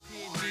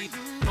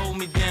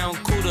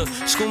sound cooler.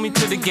 School me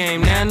to the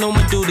game, now I know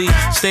my duty.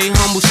 Stay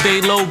humble,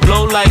 stay low,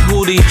 blow like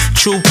Hootie.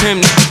 True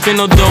pimp, spin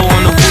no dough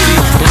on the booty.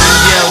 When you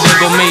yell, there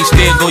go Mace,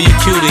 there go your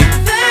cutie.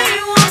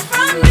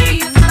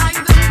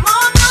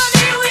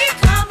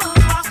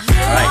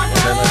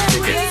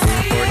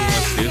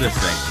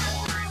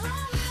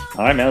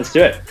 All right, man, let's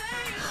do it.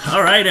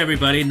 All right,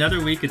 everybody.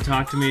 Another week of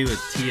Talk to Me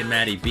with T and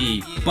Maddie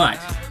B. But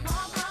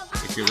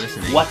if you're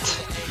listening,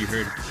 if you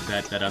heard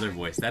that other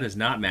voice, that is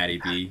not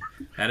Maddie B.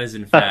 That is,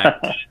 in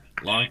fact,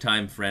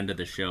 longtime friend of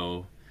the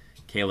show,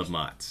 Caleb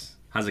Motts.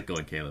 How's it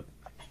going, Caleb?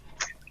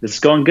 It's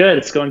going good.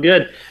 It's going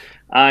good.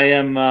 I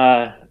am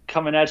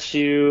coming at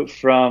you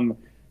from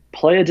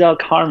Playa del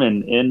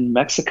Carmen in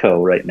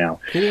Mexico right now.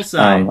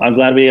 Poolside. I'm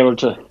glad to be able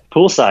to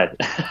poolside.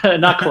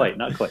 Not quite.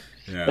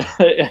 Yeah.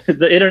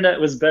 The internet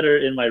was better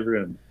in my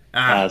room,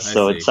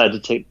 so I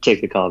decided to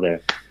take the call there.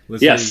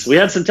 Yes, we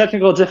had some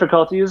technical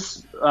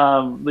difficulties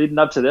leading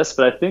up to this,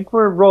 but I think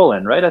we're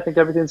rolling, right? I think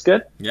everything's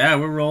good. Yeah,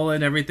 we're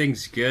rolling.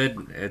 Everything's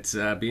good. It's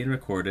being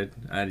recorded.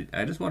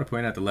 I just want to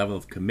point out the level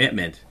of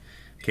commitment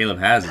Caleb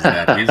has is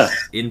that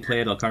he's in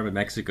Playa del Carmen,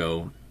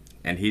 Mexico,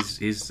 and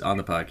he's on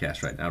the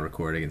podcast right now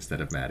recording instead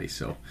of Maddie.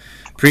 So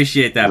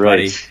appreciate that,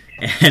 buddy.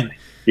 And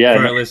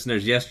for our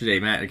listeners, yesterday,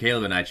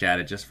 Caleb and I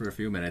chatted just for a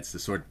few minutes to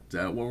sort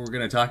what we're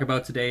going to talk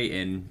about today,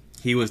 and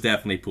he was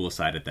definitely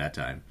poolside at that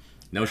time.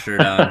 No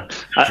shirt on,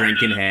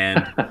 drink in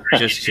hand,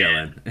 just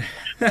chilling.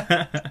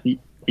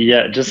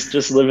 Yeah,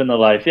 just living the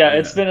life. Yeah,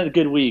 it's been a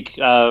good week.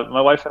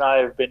 My wife and I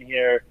have been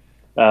here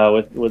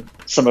with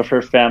some of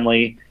her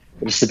family,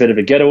 just a bit of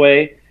a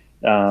getaway.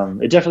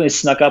 It definitely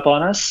snuck up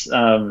on us.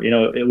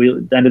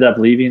 We ended up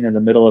leaving in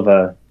the middle of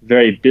a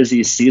very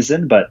busy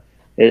season, but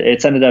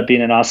it's ended up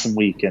being an awesome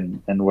week,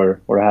 and we're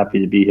happy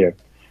to be here.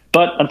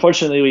 But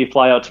unfortunately, we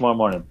fly out tomorrow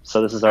morning,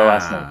 so this is our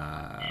last night.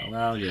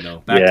 Well,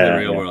 back to the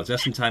real world.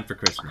 Just in time for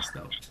Christmas,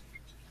 though.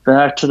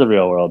 Back to the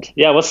real world.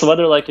 Yeah, what's the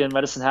weather like in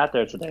Medicine Hat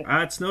there today?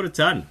 It snowed a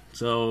ton,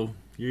 so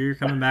you're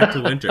coming back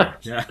to winter.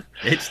 Yeah,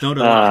 it snowed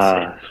a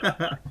lot.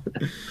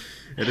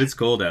 It is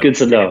cold out. Good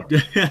to know.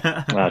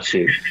 Oh,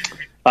 shoot.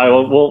 All right,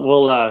 well,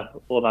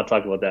 we'll not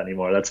talk about that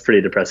anymore. That's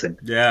pretty depressing.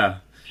 Yeah.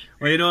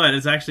 Well, you know what?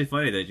 It's actually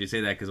funny that you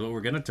say that, because what we're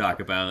going to talk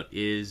about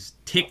is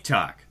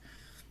TikTok.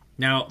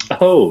 Now,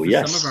 for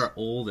some of our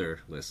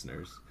older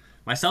listeners,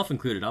 myself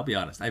included, I'll be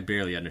honest, I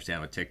barely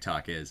understand what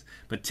TikTok is.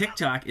 But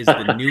TikTok is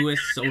the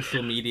newest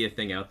social media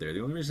thing out there.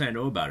 The only reason I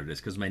know about it is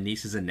because my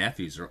nieces and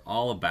nephews are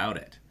all about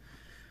it.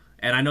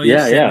 And I know you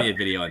sent me a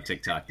video on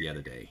TikTok the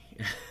other day.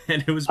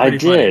 And it was pretty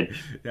funny.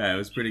 Yeah, it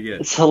was pretty good.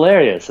 It's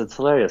hilarious.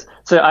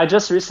 So I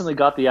just recently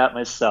got the app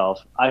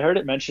myself. I heard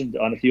it mentioned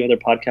on a few other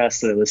podcasts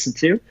that I listened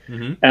to.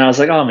 Mm-hmm. And I was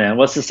like, oh, man,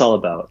 what's this all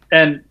about?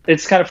 And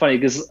it's kind of funny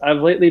because I've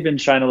lately been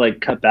trying to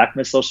cut back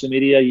my social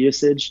media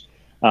usage.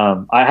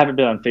 I haven't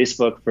been on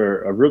Facebook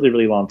for a really,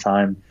 really long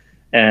time.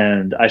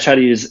 And I try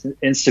to use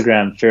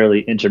Instagram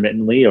fairly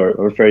intermittently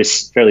or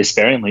fairly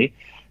sparingly.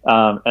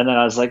 And then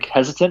I was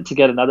hesitant to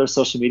get another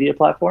social media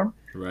platform.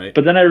 Right.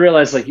 But then I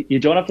realized you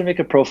don't have to make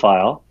a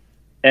profile,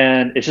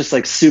 and it's just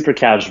super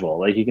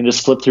casual. You can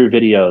just flip through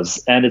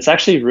videos, and it's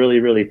actually really,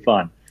 really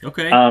fun.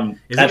 Okay.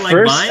 Is it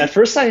Vine? At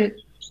first it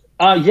is.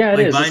 Vine,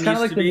 it's kind of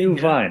like the new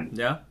Vine.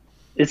 Yeah.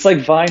 It's like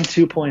Vine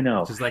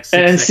 2.0. It's like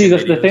and see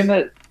the thing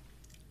that,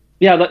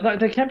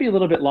 they can be a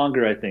little bit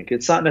longer. I think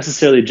it's not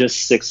necessarily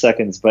just 6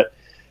 seconds, but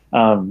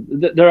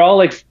they're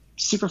all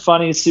super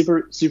funny,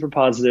 super, super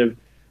positive.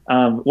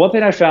 One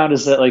thing I found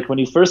is that when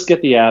you first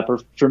get the app, or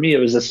for me it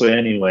was this way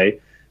anyway,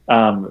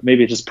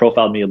 maybe it just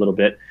profiled me a little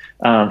bit,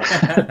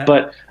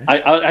 but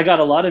I got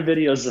a lot of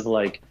videos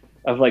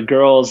of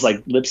girls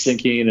lip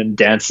syncing and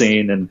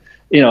dancing, and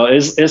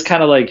it's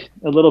kind of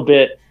a little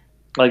bit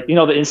the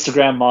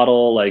Instagram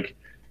model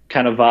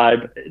kind of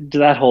vibe to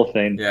that whole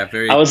thing. Yeah,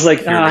 very. I was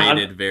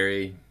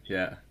curated,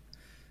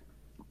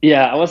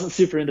 Yeah, I wasn't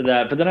super into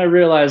that, but then I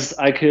realized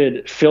I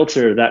could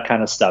filter that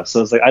kind of stuff. So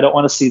I was I don't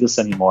want to see this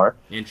anymore.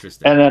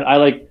 Interesting. And then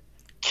I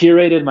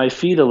curated my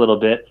feed a little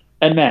bit,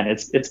 and man,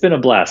 it's been a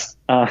blast.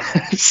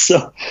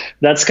 So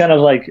that's kind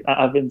of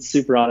I've been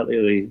super on it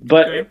lately.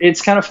 But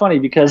it's kind of funny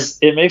because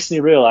it makes me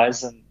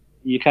realize, and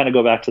you kind of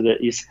go back to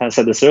you kind of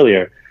said this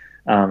earlier,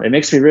 it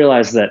makes me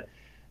realize that,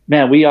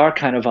 man, we are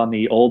kind of on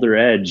the older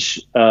edge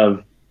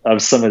of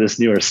some of this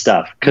newer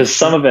stuff, because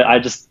some of it I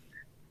just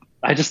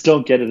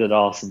don't get it at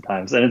all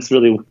sometimes, and it's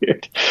really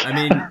weird. I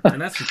mean,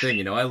 and that's the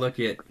thing, I look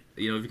at,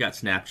 you've got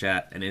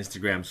Snapchat and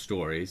Instagram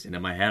stories, and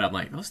in my head I'm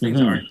like, those things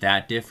aren't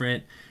that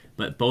different,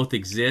 but both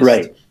exist.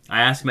 Right.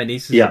 I asked my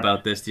nieces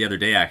about this the other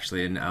day,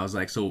 actually, and I was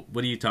like, so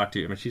what do you talk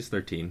to? I mean, she's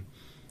 13.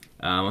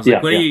 I was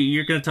like,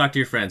 you're going to talk to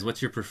your friends.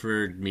 What's your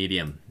preferred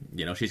medium?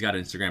 She's got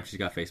Instagram, she's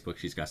got Facebook,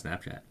 she's got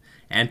Snapchat,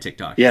 and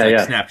TikTok. She's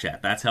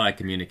Snapchat. That's how I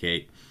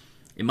communicate.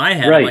 In my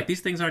head, I'm like, these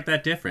things aren't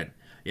that different,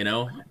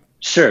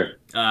 Sure.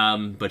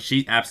 But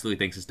she absolutely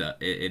thinks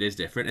it is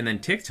different. And then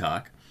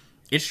TikTok,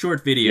 it's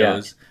short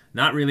videos,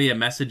 not really a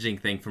messaging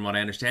thing from what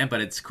I understand,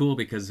 but it's cool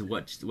because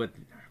what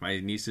my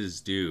nieces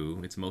do,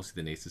 it's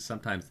mostly the nieces,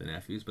 sometimes the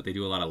nephews, but they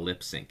do a lot of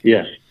lip sync.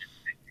 Yeah.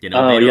 You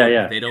know, Oh,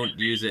 yeah. they don't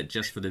use it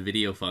just for the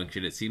video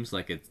function. It seems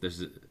like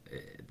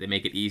they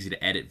make it easy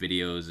to edit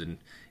videos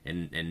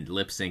and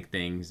lip sync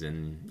things,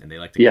 and they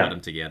like to cut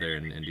them together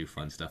and do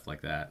fun stuff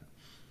like that.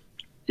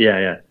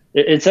 Yeah.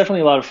 It's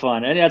definitely a lot of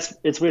fun, and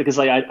it's weird because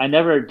like I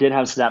never did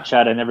have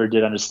Snapchat. I never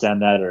did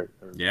understand that or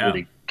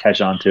really catch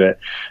on to it.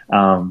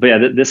 But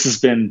yeah, this has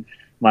been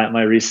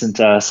my recent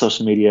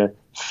social media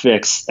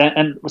fix,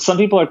 and some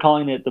people are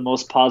calling it the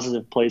most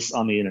positive place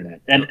on the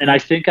internet, and I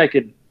think I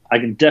can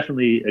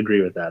definitely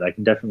agree with that. I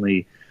can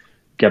definitely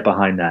get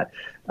behind that.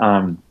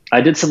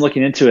 I did some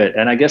looking into it,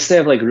 and I guess they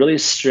have like really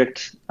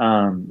strict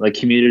like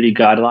community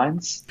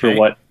guidelines for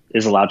what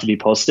is allowed to be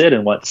posted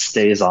and what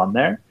stays on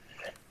there.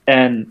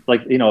 And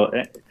like, you know,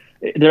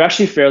 they're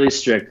actually fairly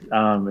strict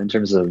in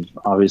terms of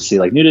obviously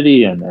like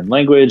nudity and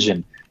language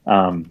and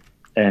you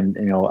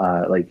know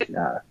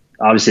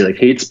obviously like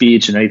hate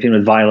speech and anything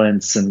with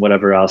violence and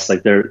whatever else.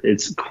 Like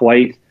it's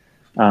quite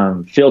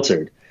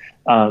filtered.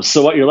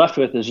 So what you're left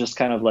with is just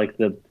kind of like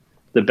the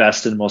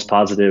best and most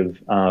positive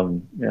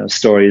you know,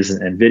 stories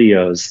and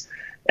videos.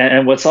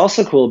 And what's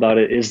also cool about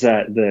it is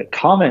that the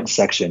comment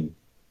section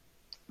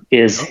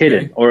is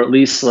hidden, or at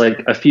least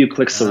like a few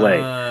clicks away.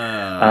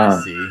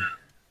 I see.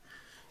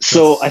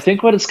 So I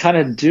think what it's kind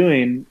of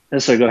doing.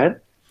 Sorry, go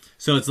ahead.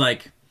 So it's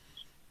like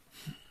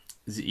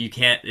you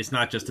can't. It's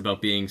not just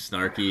about being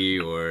snarky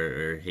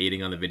or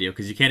hating on the video,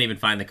 because you can't even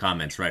find the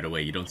comments right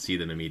away. You don't see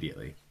them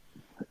immediately.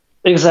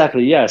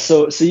 Exactly. Yeah.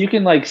 So you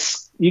can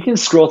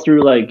scroll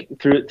through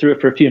through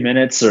it for a few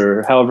minutes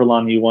or however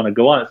long you want to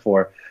go on it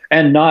for,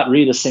 and not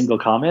read a single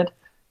comment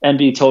and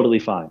be totally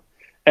fine.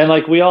 And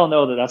like we all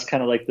know that's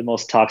kind of like the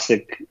most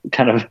toxic,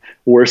 kind of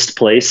worst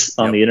place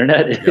on the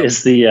internet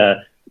is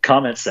the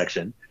comment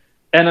section.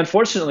 And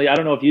unfortunately, I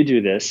don't know if you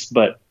do this,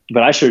 but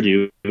I sure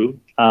do.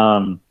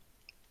 On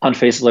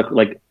Facebook,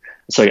 like,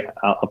 sorry,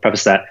 I'll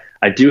preface that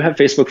I do have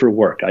Facebook for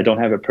work. I don't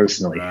have it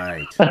personally.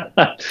 Right.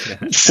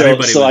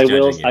 so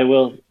I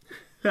will.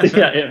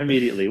 Yeah,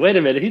 immediately. Wait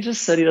a minute. He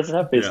just said he doesn't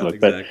have Facebook,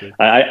 but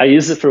I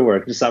use it for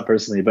work, just not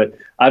personally. But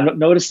I've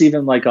noticed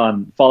even like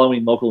on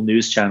following local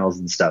news channels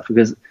and stuff,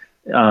 because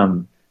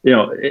you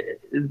know,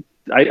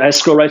 I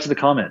scroll right to the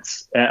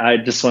comments and I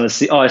just want to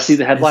see. Oh, I see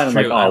the headline. I'm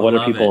like, oh, what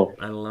are people?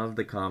 I love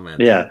the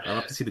comments. Yeah, I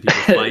love to see the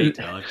people fight.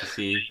 I love to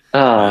see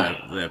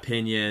the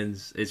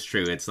opinions. It's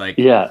true. It's like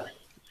yeah,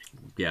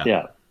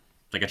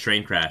 like a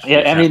train crash. Yeah,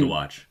 I mean, have to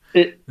watch.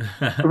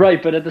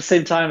 Right, but at the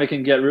same time, it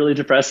can get really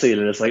depressing,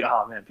 and it's like,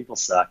 oh man, people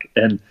suck,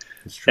 and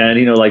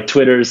you know, like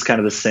Twitter's kind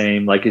of the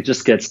same. Like it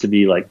just gets to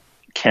be like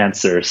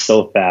cancer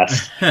so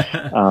fast.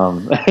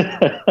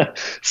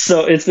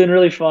 So it's been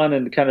really fun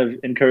and kind of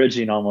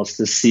encouraging almost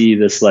to see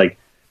this like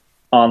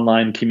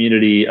online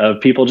community of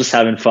people just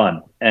having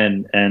fun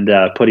and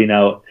putting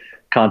out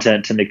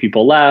content to make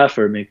people laugh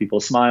or make people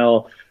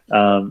smile, you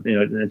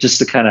know, just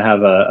to kind of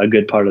have a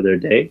good part of their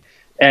day.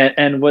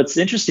 And what's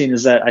interesting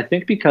is that I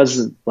think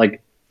because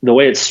like the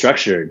way it's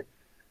structured,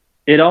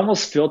 it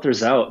almost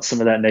filters out some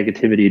of that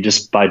negativity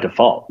just by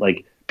default.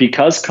 Like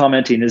because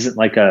commenting isn't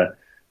like a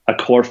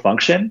core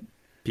function,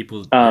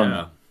 people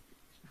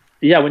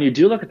yeah, when you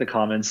do look at the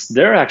comments,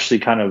 they're actually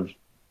kind of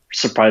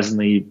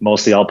surprisingly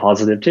mostly all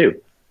positive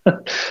too.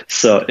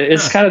 So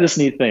it's kind of this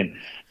neat thing.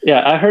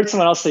 Yeah, I heard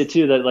someone else say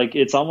too that like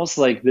it's almost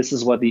like this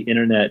is what the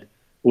internet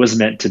was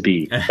meant to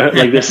be.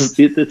 Like this is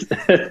they're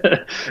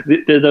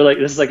like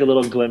this is like a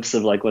little glimpse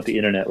of like what the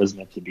internet was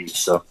meant to be.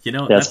 So you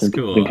know, that's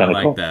cool. I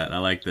like that. I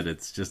like that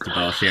it's just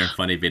about sharing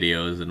funny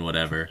videos and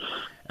whatever.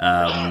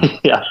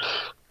 Yeah.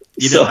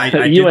 You know,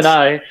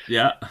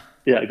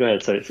 Yeah, go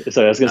ahead. Sorry.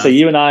 I was gonna say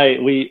you and I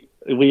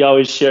we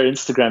always share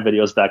Instagram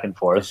videos back and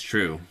forth. It's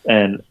true.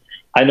 And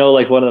I know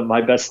like one of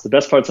the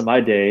best parts of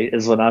my day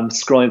is when I'm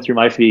scrolling through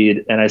my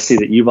feed and I see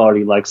that you've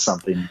already liked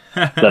something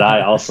that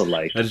I also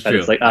like. That's true. And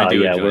it's like, oh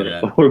yeah,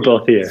 we're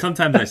both here.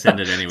 Sometimes I send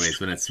it anyways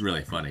when it's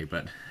really funny,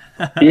 but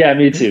yeah,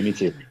 me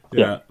too.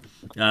 Yeah.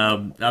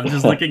 I'm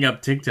just looking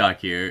up TikTok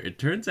here. It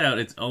turns out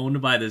it's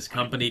owned by this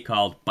company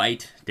called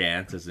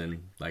ByteDance, as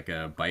in like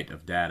a byte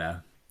of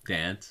data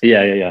dance.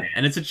 Yeah.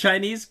 And it's a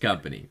Chinese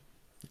company.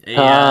 They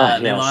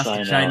lost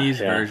the Chinese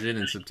version version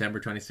in September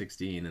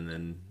 2016 and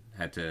then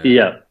had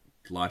to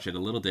launch it a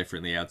little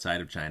differently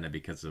outside of China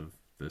because of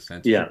the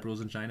censorship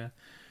rules in China.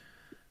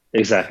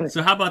 Exactly.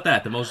 So how about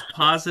that? The most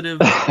positive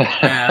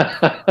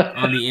app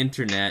on the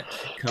internet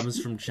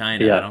comes from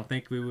China. Yeah. I don't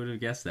think we would have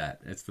guessed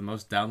that. It's the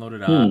most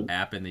downloaded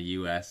app in the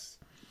U.S.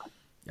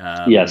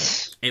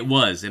 Yes. It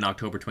was in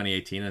October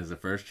 2018 as the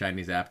first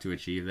Chinese app to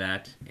achieve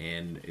that,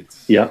 and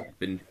it's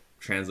been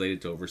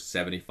translated to over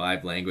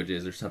 75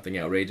 languages or something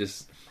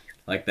outrageous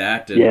like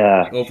that, and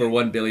over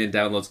 1 billion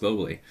downloads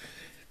globally.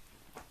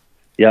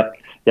 Yep.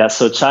 Yeah.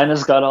 So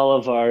China's got all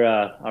of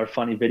our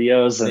funny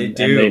videos, They and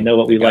do. they know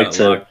what They we got like it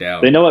to. locked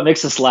down. They know what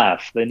makes us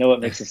laugh. They know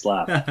what makes us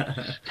laugh.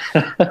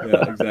 Yeah,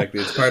 exactly.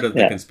 It's part of the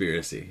Yeah.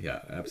 conspiracy. Yeah,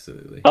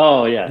 absolutely.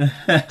 Oh yeah,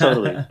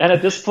 totally. And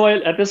at this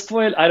point,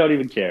 I don't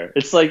even care.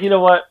 It's like, you know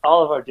what?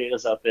 All of our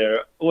data's out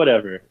there.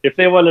 Whatever. If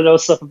they want to know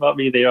stuff about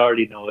me, they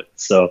already know it.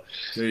 So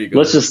There you go.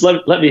 let's just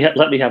let me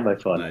have my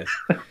fun. Nice.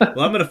 Well,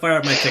 I'm gonna fire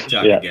up my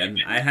TikTok Yeah. again.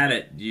 I had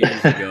it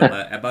years ago,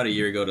 about a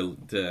year ago.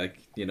 To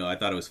I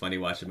thought it was funny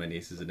watching my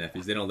nieces and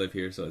nephews. They don't live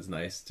here, so it's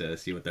nice to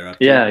see what they're up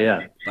to. Yeah,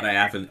 yeah. But I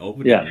haven't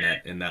opened Yeah.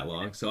 it in that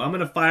long, so I'm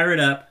gonna fire it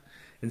up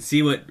and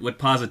see what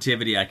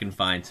positivity I can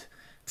find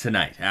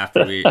tonight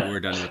after we're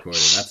done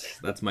recording.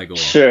 That's my goal.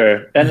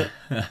 Sure. And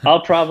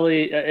I'll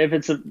probably, if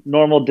it's a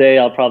normal day,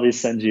 I'll probably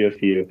send you a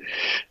few.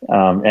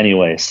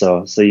 Anyway,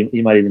 so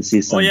you might even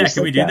see some. Oh yeah, just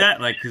can like we do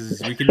that? Like,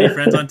 because we can be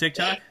friends on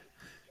TikTok.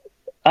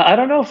 I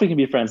don't know if we can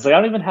be friends. Like, I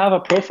don't even have a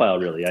profile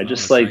really. I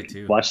just that's right, like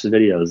too. watch the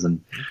videos,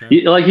 and Okay.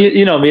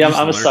 you know me. I'm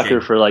Just a sucker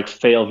lurking. for like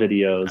fail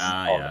videos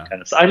Ah, and all yeah. that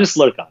kind of stuff. I just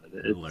lurk on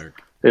it. Lurk.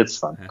 It's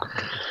fun.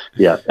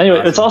 Yeah.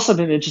 Anyway, it's Awesome. also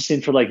been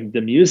interesting for like the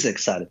music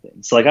side of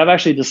things. So, like, I've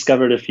actually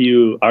discovered a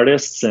few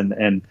artists and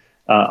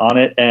on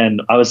it,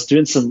 and I was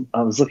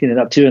looking it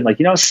up too, and like,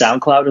 you know,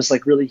 SoundCloud is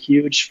like really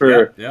huge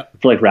for Yeah.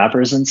 like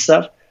rappers and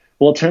stuff.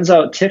 Well, it turns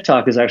out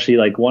TikTok is actually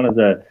like one of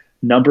the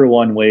number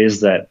one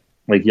ways that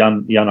like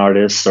young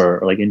artists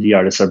or like indie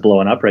artists are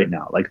blowing up right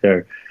now. Like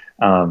they're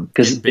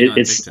because Getting big on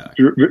it's TikTok.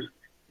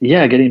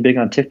 yeah, getting big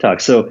on TikTok.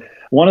 So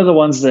one of the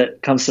ones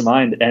that comes to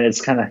mind, and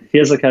it's he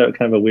has a kind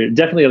of a weird,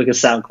 definitely like a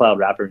SoundCloud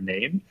rapper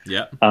name.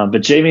 Yeah.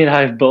 But Jamie and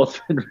I have both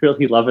been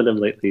really loving him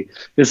lately.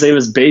 His name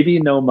is Baby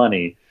No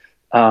Money.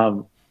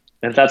 And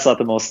that's not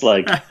the most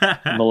like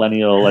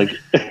millennial, like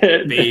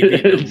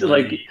Baby no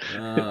like money.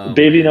 Oh,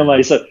 Baby No man.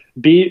 Money. So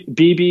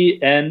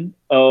BBNO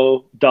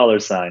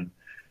 $.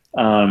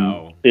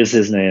 Wow. Is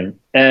his name.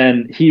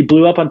 And he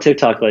blew up on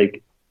TikTok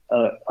like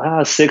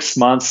 8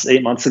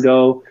 months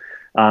ago.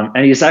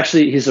 And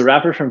he's a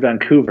rapper from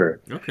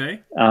Vancouver. Okay.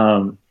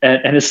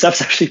 And his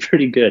stuff's actually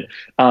pretty good.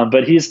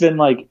 But he's been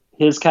like,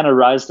 his kind of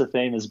rise to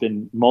fame has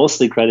been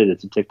mostly credited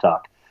to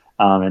TikTok.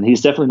 And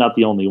he's definitely not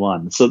the only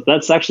one. So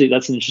that's an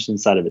interesting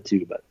side of it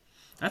too. But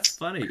That's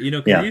funny. You know,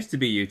 'cause Yeah. it used to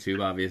be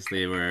YouTube,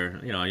 obviously, where,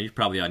 you know, you're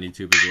probably on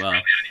YouTube as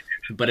well.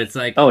 But it's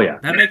like, Oh, yeah.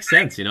 that makes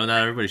sense. You know,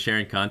 not everybody's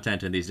sharing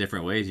content in these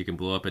different ways. You can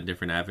blow up in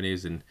different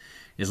avenues. And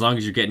as long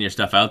as you're getting your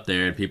stuff out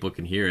there and people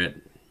can hear it,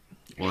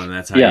 well, then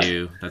that's how Yeah.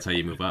 you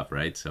move up,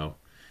 right? So,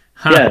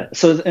 yeah,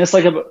 so it's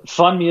like a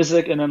fun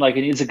music, and then like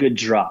it needs a good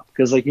drop,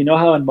 because like, you know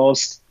how in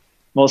most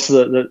of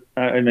the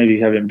maybe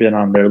you haven't been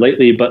on there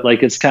lately, but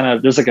like it's kind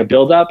of, there's like a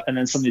build up and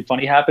then something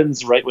funny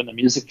happens right when the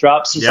music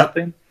drops or Yep.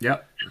 something.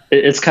 Yep.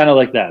 It's kind of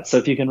like that. So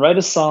if you can write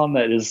a song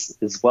that is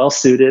well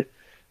suited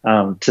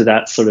to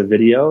that sort of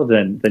video,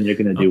 then you're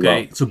going to do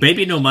Okay. well. So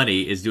Baby No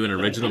Money is doing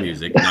original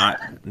music,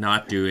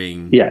 not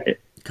doing Yeah,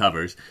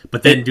 covers,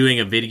 but then doing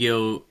a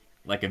video,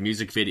 like a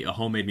music video, a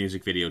homemade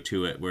music video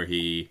to it, where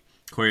he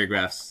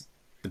choreographs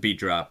the beat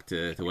drop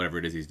to whatever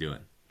it is he's doing.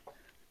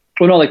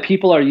 well, no, like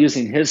people are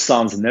using his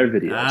songs in their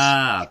videos.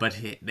 Ah, but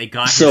they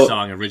got So- his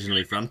song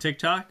originally from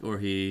TikTok, or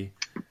he...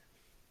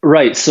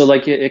 Right. So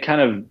like it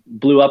kind of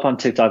blew up on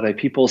TikTok. Like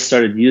people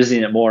started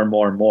using it more and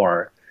more and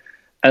more.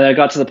 And then I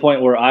got to the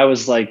point where I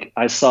was like,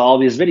 I saw all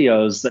these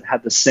videos that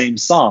had the same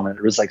song, and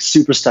it was like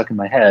super stuck in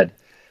my head.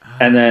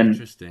 And then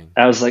Interesting.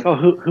 I was like, oh,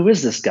 who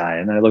is this guy?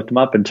 And then I looked him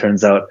up, and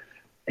turns out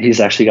he's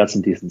actually got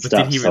some decent But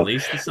stuff. did he So-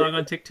 release the song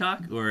on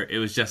TikTok, or it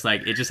was just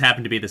like, it just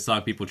happened to be the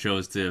song people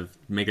chose to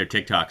make their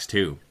TikToks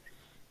too?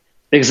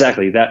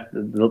 Exactly, the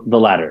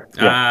latter.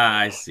 Yeah. Ah,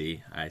 I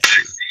see.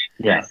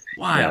 Yeah.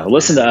 Wow. Yeah.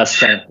 Listen to us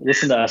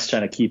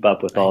trying to keep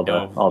up with all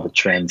know. the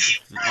trends.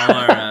 All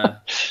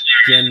our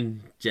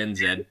Gen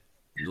Z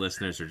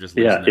listeners are just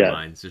losing Yeah, their yeah.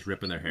 minds, just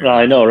ripping their hair. Well,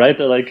 I know, right?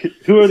 They're like,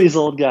 who are these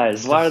old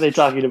guys? Why are they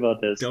talking about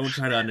this? Don't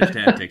try to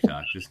understand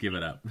TikTok. Just give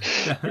it up.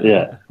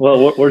 Yeah.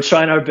 Well, we're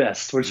trying our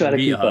best. We're trying to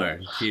We keep are. up.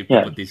 Keep Yeah.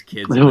 up with these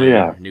kids Oh, and their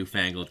yeah.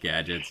 newfangled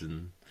gadgets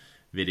and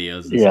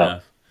videos and Yeah.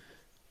 stuff.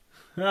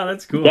 Oh,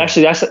 that's cool.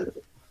 Actually,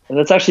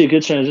 that's actually a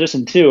good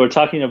transition too. We're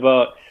talking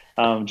about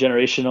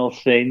generational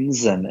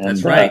things and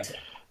That's right.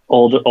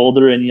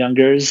 older and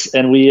youngers,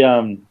 and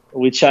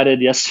we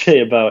chatted yesterday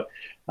about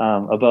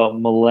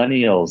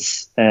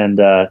millennials and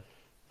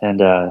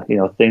you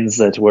know, things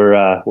that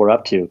we're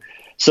up to.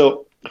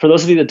 So for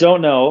those of you that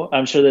don't know,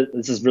 I'm sure that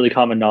this is really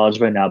common knowledge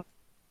by now,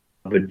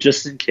 but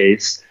just in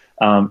case,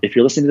 if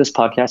you're listening to this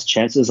podcast,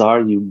 chances are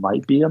you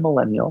might be a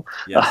millennial.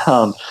 Yes.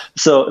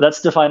 So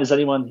that's defined as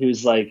anyone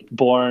who's like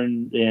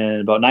born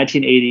in about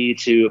 1980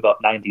 to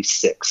about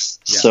 96.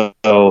 Yeah.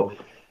 So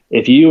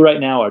if you right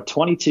now are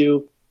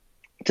 22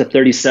 to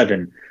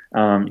 37,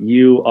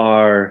 you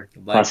are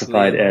Likely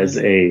classified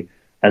a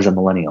as a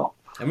millennial.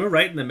 And we're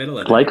right in the middle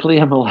of it. Likely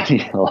a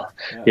millennial.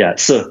 Yeah.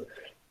 So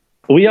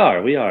we are,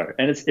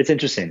 and it's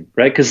interesting,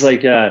 right? Because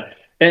like,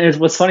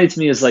 what's funny to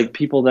me is like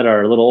people that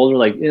are a little older,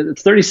 like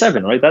it's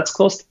 37, right? That's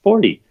close to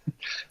 40.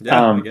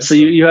 Yeah, I guess So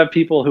you have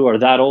people who are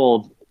that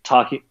old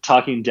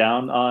talking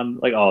down on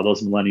like, oh,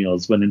 those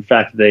millennials, when in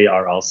fact they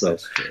are also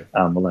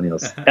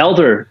millennials,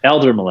 elder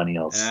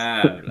millennials.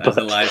 As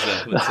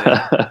Eliza would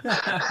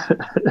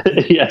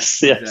say.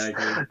 Yes,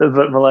 exactly.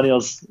 But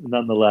millennials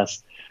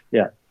nonetheless.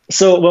 Yeah.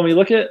 So when we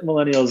look at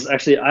millennials,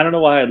 actually, I don't know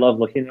why I love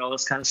looking at all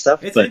this kind of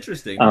stuff. It's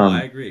interesting. No,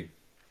 I agree.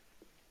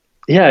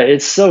 Yeah,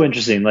 it's so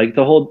interesting. Like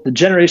the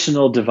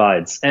generational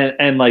divides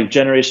and like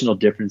generational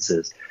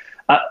differences.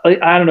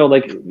 I don't know,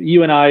 like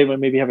you and I would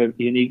maybe have a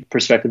unique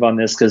perspective on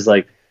this because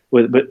like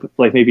with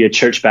like maybe a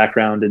church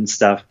background and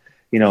stuff,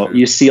 you know,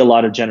 you see a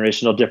lot of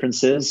generational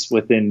differences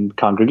within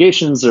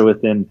congregations or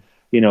within,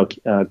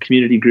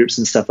 community groups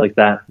and stuff like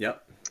that.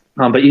 Yep.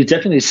 But you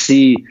definitely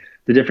see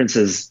the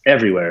differences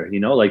everywhere,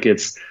 like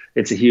it's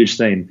a huge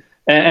thing.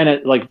 And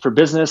it, like for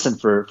business and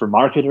for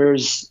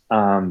marketers,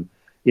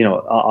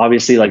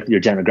 obviously like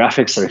your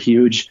demographics are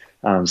huge.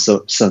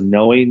 So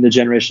knowing the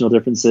generational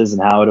differences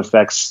and how it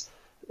affects,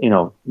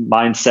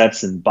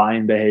 mindsets and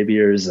buying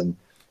behaviors and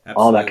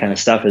all that kind of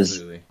stuff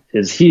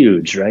is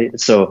huge, right?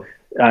 So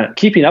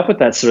keeping up with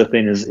that sort of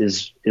thing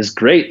is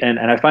great, and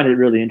I find it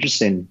really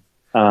interesting.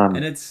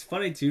 And it's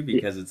funny too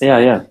because it's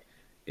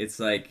it's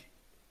like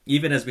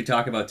even as we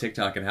talk about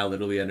TikTok and how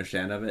little we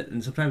understand of it,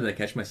 and sometimes I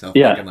catch myself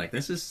thinking like,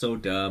 this is so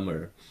dumb,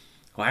 or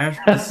why are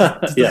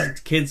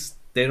kids,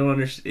 they don't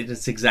understand.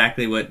 It's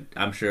exactly what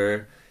I'm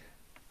sure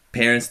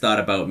parents thought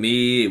about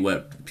me,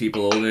 what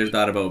people older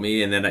thought about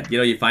me, and then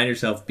you find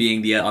yourself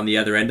being on the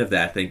other end of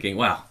that, thinking,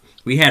 wow,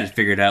 we had it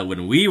figured out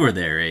when we were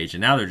their age,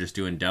 and now they're just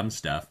doing dumb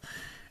stuff.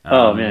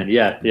 Oh man,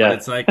 yeah. But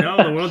it's like, no,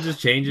 the world just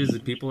changes,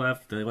 and people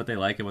have what they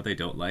like and what they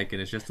don't like,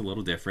 and it's just a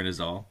little different is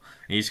all.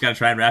 And you just got to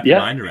try and wrap your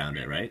mind around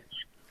it, right?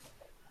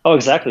 Oh,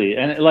 exactly.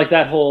 And like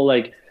that whole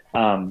like,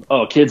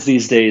 kids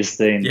these days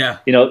thing. Yeah.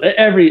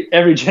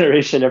 Every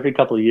generation, every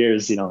couple of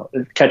years,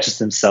 catches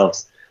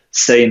themselves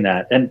saying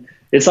that, and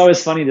it's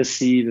always funny to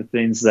see the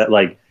things that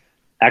like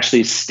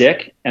actually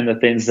stick and the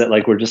things that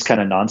like were just kind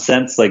of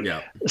nonsense. Like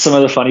some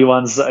of the funny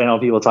ones, I know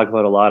people talk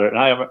about a lot. And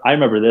I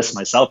remember this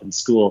myself in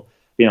school.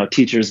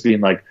 Teachers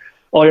being like,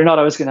 "Oh, you're not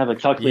always going to have a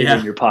calculator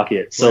in your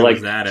pocket, so like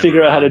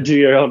figure out how to do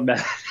your own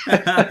math."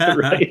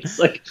 Right? It's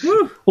like,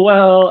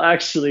 well,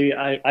 actually,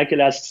 I could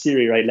ask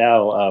Siri right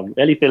now,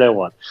 anything I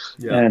want,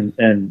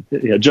 and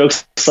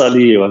jokes on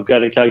you. I've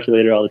got a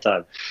calculator all the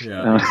time.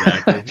 Yeah,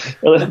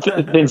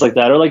 exactly. Things like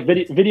that, or like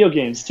video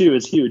games too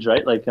is huge,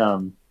 right? Like,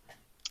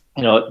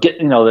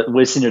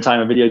 wasting your time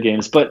on video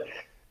games, but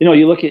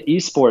you look at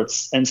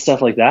esports and stuff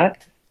like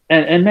that,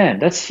 and man,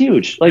 that's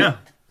huge. Like.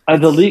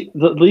 The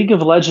League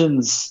of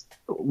Legends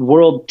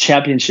World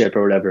Championship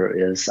or whatever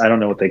it is, I don't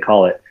know what they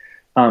call it,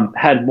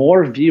 had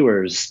more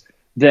viewers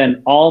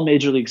than all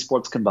Major League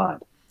Sports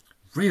combined.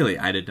 Really?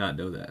 I did not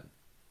know that.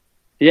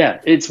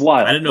 Yeah, it's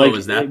wild. I didn't know it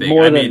was that big.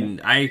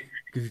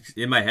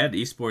 In my head,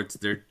 esports,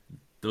 they're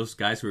those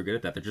guys who are good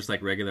at that. They're just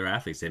like regular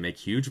athletes. They make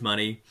huge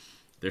money.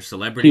 They're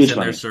celebrities in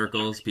their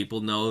circles.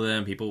 People know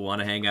them. People want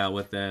to hang out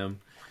with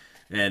them.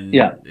 And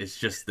it's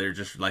just, they're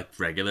just like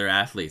regular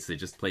athletes. They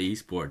just play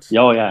esports.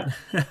 Oh yeah.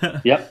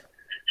 Yep.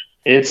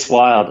 It's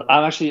wild.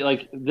 I'm actually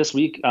like this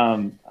week,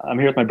 I'm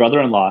here with my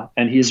brother-in-law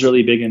and he's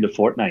really big into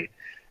Fortnite.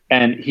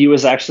 And he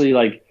was actually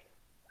like,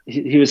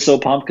 he was so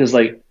pumped because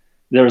like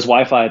there was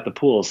Wi-Fi at the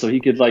pool. So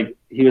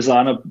he was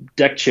on a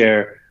deck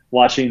chair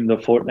watching the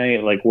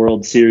Fortnite like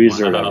World Series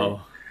or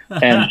whatever.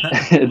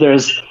 And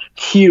there's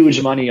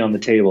huge money on the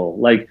table.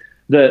 Like,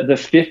 The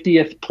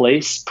 50th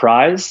place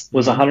prize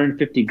was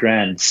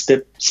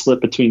 $150,000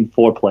 split between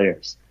 4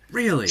 players.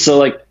 Really? So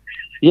like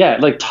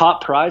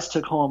top prize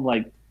took home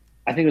like,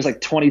 I think it was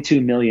like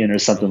 22 million or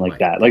something like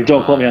that. Like,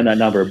 don't quote me on that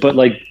number, but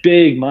like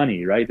big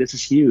money, right? This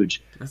is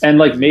huge. That's and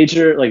crazy. Like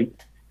major, like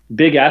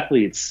big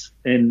athletes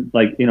in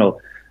like,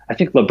 I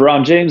think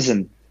LeBron James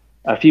and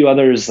a few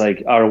others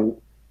like are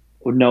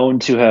known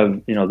to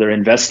have, they're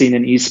investing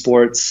in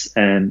esports,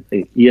 and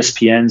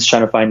ESPN's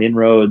trying to find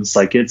inroads.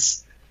 Like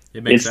it's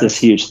this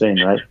huge thing,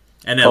 right?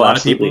 And a lot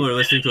of people are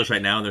listening to us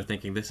right now and they're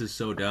thinking, this is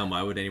so dumb.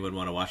 Why would anyone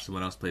want to watch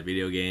someone else play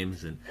video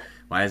games? And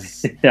why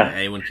does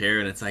anyone care?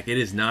 And it's like, it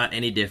is not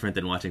any different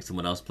than watching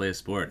someone else play a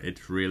sport.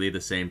 It's really the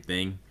same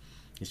thing.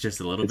 It's just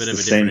a little bit of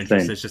a different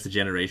interest. It's just a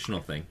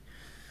generational thing.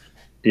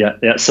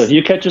 Yeah. So if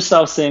you catch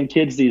yourself saying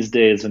kids these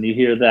days, when you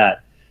hear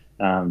that,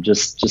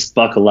 just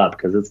buckle up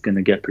because it's going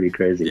to get pretty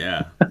crazy.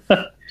 Yeah.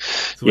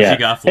 So what you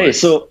got for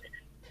us?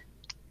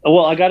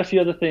 Well, I got a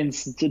few other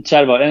things to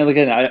chat about. And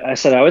again, I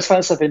said I always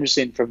find stuff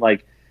interesting from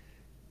like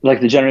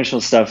the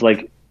generational stuff,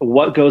 like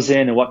what goes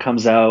in and what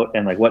comes out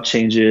and like what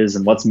changes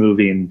and what's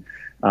moving.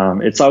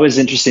 It's always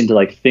interesting to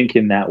like think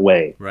in that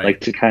way, right. Like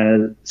to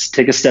kind of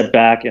take a step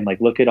back and like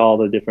look at all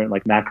the different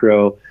like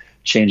macro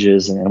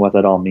changes and what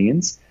that all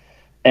means.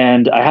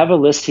 And I have a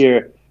list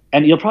here,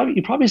 and you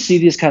probably see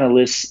these kind of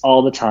lists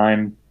all the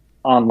time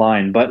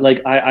online, but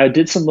like I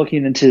did some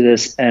looking into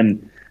this,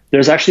 and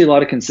there's actually a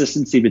lot of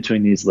consistency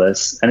between these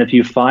lists. And if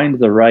you find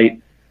the right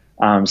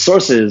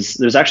sources,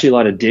 there's actually a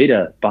lot of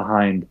data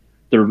behind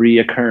the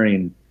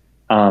reoccurring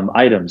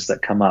items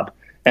that come up.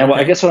 And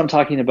I guess what I'm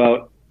talking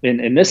about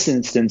in this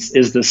instance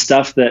is the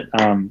stuff that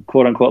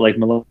quote unquote like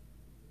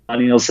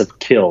millennials have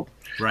killed,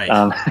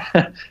 Right.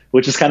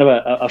 which is kind of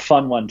a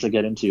fun one to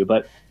get into.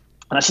 But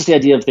that's just the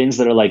idea of things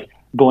that are like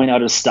going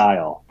out of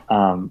style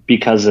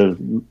because of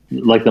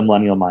like the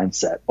millennial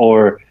mindset,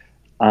 or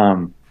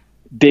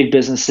big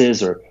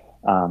businesses, or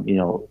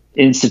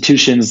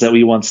institutions that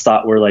we once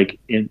thought were like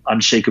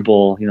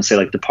unshakable, say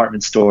like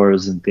department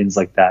stores and things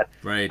like that.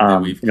 Right.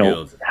 That we've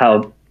killed.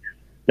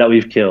 That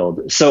we've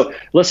killed. So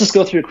let's just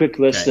go through a quick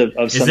list of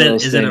some of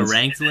those things. Is it a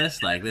ranked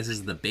list? Like this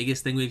is the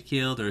biggest thing we've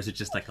killed, or is it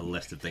just like a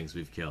list of things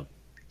we've killed?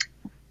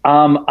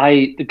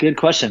 Good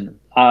question.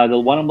 The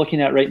one I'm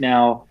looking at right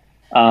now,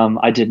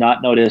 I did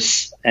not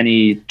notice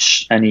any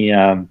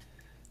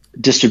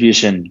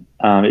distribution.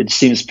 It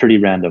seems pretty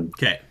random.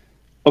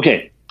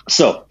 Okay.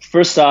 So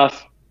first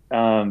off,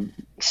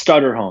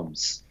 starter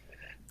homes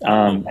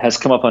has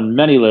come up on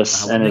many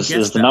lists and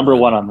is the number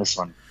one on this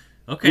one.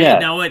 Okay. Yeah.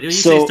 Now, when you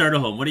say starter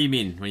home, what do you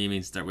mean? When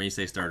you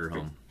say starter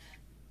home?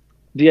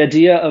 The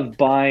idea of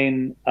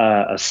buying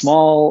a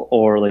small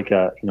or like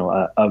a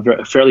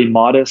fairly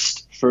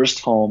modest first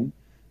home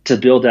to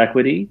build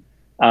equity,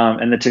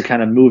 and then to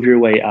kind of move your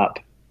way up,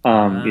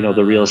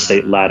 the real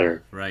estate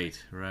ladder. Right.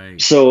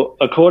 So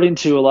according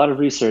to a lot of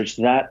research,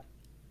 that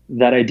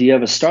idea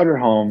of a starter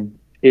home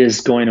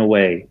is going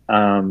away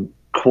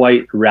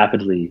quite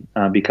rapidly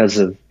because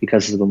of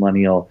the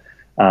millennial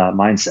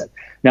mindset.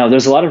 Now,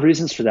 there's a lot of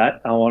reasons for that.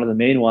 One of the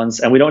main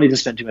ones, and we don't need to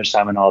spend too much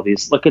time on all of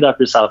these. Look it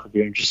up yourself if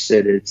you're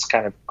interested. It's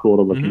kind of cool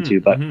to look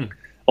into. But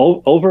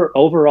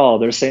overall,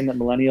 they're saying that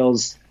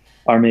millennials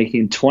are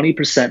making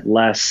 20%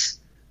 less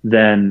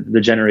than the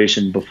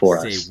generation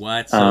before us. Say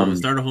what? So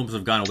starter homes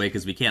have gone away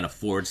because we can't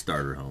afford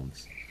starter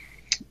homes.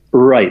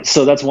 Right.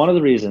 So that's one of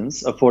the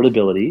reasons,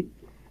 affordability.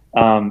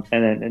 And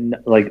then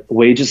like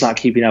wages not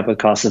keeping up with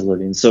cost of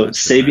living. So that's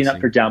saving up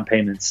for down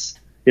payments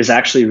is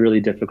actually really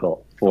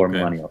difficult for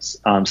millennials,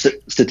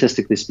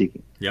 statistically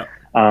speaking. Yeah.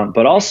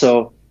 But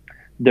also,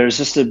 there's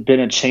just been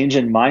a change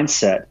in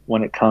mindset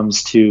when it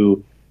comes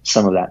to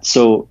some of that.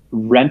 So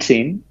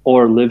renting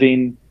or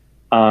living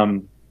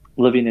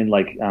in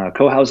like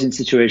co-housing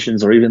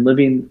situations, or even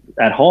living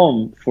at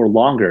home for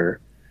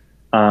longer,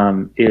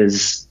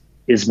 is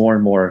more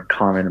and more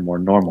common and more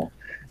normal.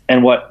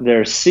 And what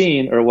they're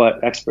seeing, or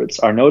what experts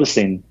are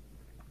noticing,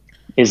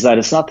 is that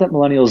it's not that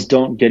millennials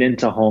don't get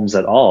into homes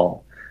at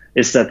all.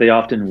 It's that they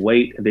often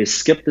they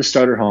skip the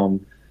starter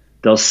home,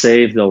 they'll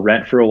save, they'll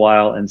rent for a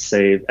while and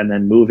save, and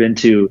then move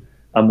into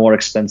a more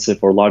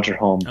expensive or larger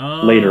home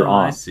later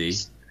on. I see.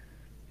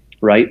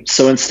 Right?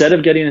 So instead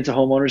of getting into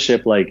home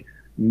ownership like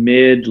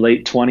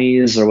late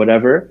 20s or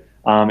whatever,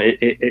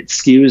 it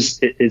skews,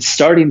 it's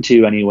starting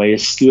to anyway,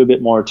 skew a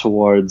bit more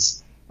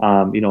towards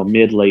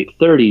mid-late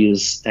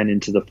 30s and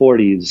into the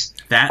 40s.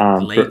 That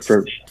late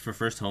for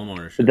first home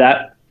ownership.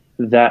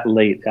 That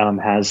late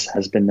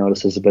has been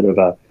noticed as a bit of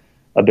a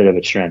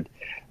trend,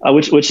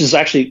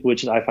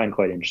 which I find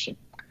quite interesting.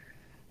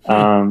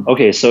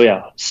 Okay, so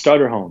yeah,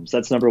 starter homes.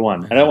 That's number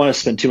one. I don't want to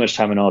spend too much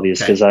time on all these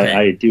because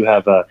I do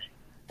have a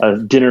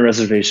dinner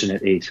reservation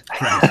at 8.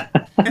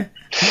 Right.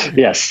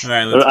 Yes. All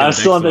right, I'm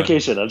still on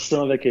vacation.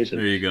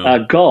 There you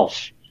go.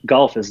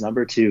 Golf is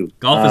number 2.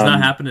 Golf is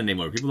not happening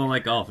anymore. People don't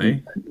like golf, eh?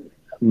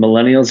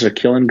 Millennials are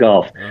killing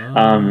golf.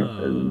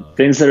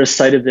 Things that are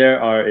cited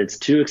there are it's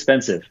too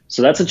expensive.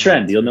 So that's a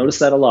trend. You'll notice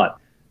that a lot.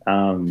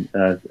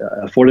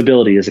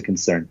 Affordability is a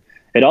concern.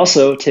 It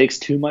also takes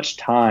too much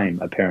time,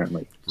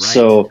 apparently. Right.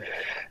 So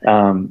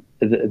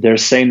they're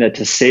saying that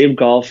to save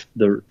golf,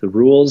 the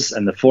rules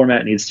and the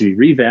format needs to be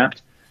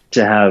revamped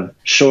to have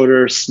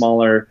shorter,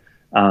 smaller,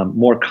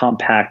 more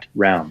compact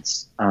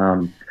rounds.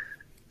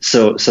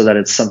 So that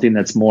it's something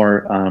that's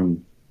more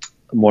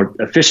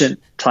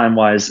efficient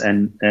time-wise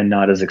and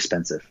not as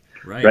expensive.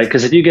 Right?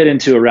 Because if you get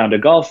into a round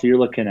of golf, you're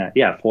looking at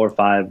 4 or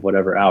 5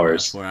 whatever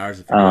hours. 4 hours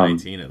if you're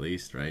 19 at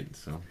least, right?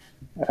 So,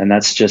 and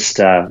that's just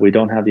we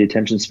don't have the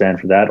attention span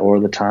for that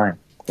or the time.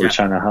 We're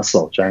trying to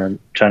hustle, trying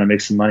to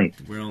make some money.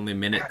 We're only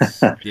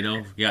minutes. We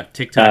got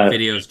TikTok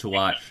videos to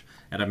watch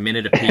at a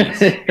minute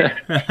apiece.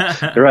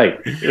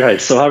 Right.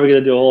 So how are we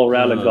going to do a whole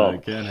round of golf? I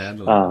can't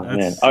handle it.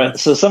 Man. All right.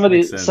 So some of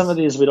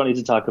these we don't need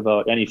to talk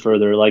about any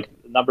further. Like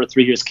number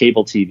 3 here is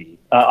cable TV.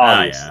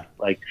 Obviously,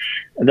 like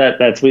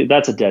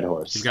that's a dead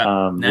horse. You've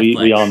got Netflix.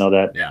 We all know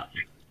that.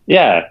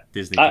 Yeah.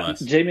 Disney Plus.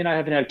 Jamie and I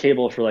haven't had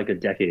cable for like a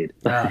decade.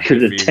 10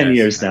 I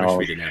years now. wish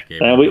we didn't have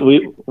cable. And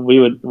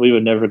we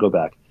would never go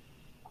back.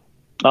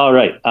 All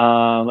right.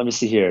 Let me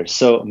see here.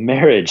 So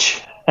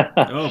marriage.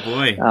 Oh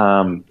boy.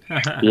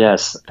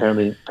 Yes.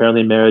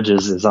 Apparently marriage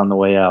is on the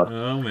way out.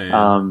 Oh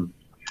man.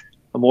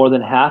 More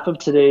than half of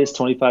today's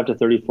 25 to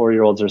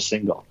 34-year-olds are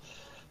single.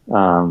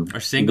 Are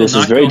single, this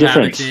not is very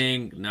different.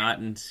 cohabiting, not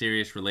in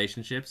serious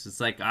relationships. It's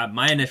like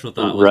my initial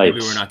thought was maybe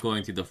we're not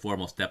going through the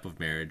formal step of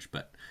marriage,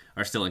 but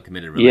are still in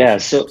committed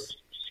relationships.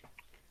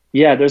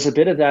 There's a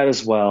bit of that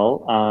as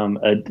well.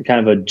 A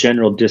kind of a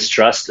general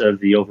distrust of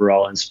the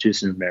overall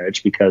institution of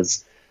marriage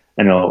because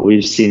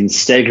we've seen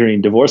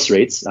staggering divorce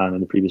rates in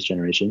the previous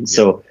generation.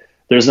 So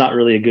there's not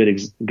really a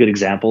good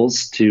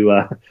examples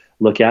to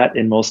look at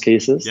in most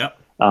cases. Yep.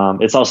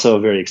 It's also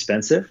very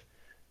expensive.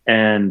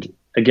 And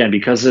again,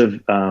 because of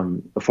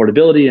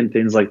affordability and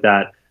things like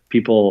that,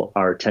 people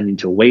are tending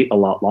to wait a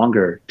lot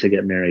longer to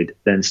get married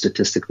than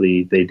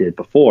statistically they did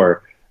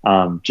before,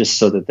 just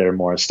so that they're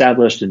more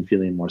established and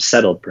feeling more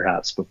settled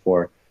perhaps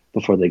before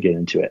they get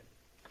into it.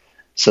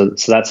 So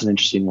that's an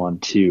interesting one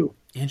too.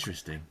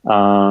 Interesting.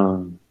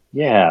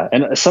 Yeah,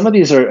 and some of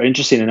these are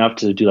interesting enough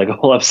to do like a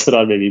whole episode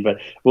on maybe, but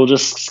we'll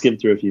just skim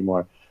through a few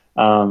more.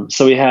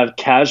 So we have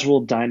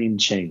casual dining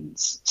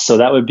chains. So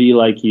that would be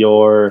like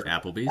your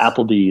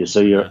Applebee's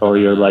or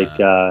your like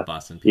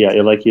Boston Pizza. Yeah,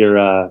 you're like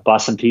your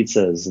Boston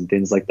Pizzas and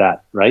things like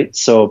that, right?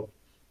 So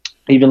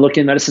even look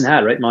in Medicine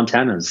Hat, right?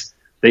 Montana's,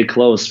 they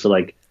closed for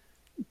like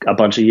a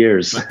bunch of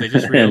years. But they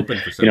just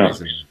reopened for some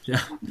reason.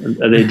 Yeah.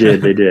 They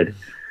did.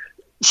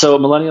 So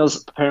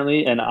millennials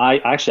apparently, and I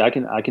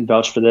can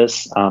vouch for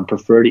this,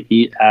 prefer to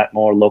eat at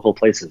more local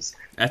places.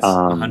 That's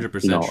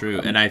 100% true.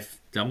 And I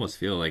almost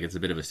feel like it's a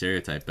bit of a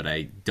stereotype, but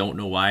I don't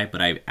know why,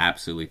 but I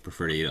absolutely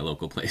prefer to eat at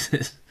local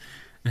places.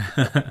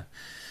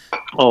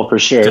 Oh, for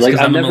sure. Just like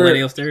I'm a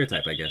millennial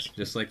stereotype, I guess,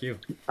 just like you.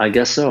 I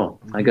guess so.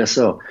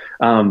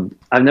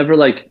 I've never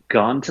like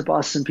gone to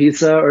Boston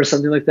Pizza or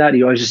something like that.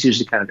 You always just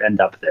usually kind of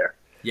end up there.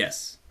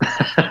 Yes.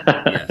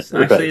 Yes.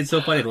 Actually, it's so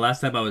funny. The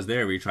last time I was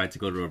there, we tried to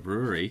go to a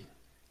brewery,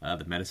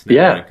 the Medicine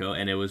Hat,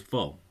 and it was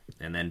full.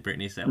 And then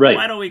Brittany said,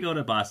 why don't we go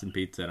to Boston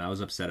Pizza? And I was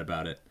upset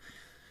about it.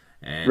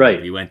 And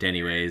we went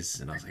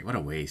anyways. And I was like, what a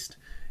waste.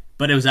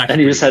 But it was actually...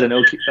 And you just had an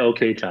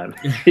okay time.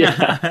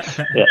 Yeah.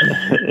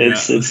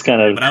 It's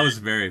kind of... But I was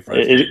very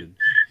frustrated.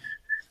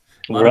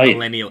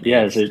 Millennial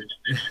yes.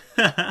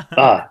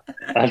 I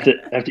have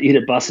to eat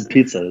at Boston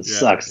Pizza. It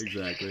sucks.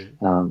 Exactly.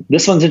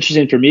 This one's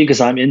interesting for me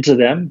because I'm into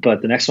them,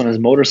 but the next one is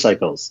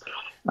motorcycles.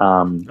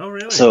 Oh,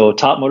 really? So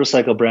top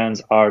motorcycle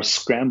brands are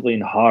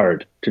scrambling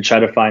hard to try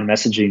to find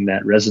messaging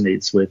that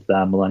resonates with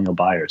millennial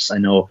buyers. I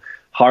know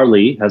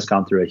Harley has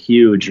gone through a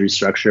huge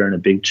restructure and a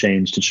big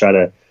change to try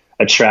to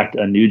attract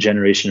a new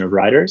generation of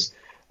riders.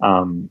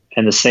 And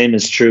the same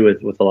is true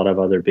with a lot of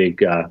other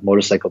big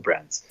motorcycle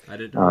brands. I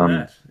didn't know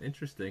that.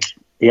 Interesting.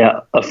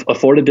 Yeah,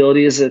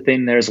 affordability is a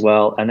thing there as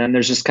well. And then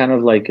there's just kind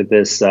of like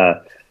this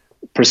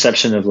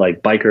perception of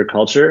like biker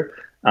culture.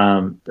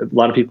 A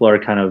lot of people are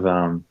kind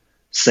of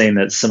saying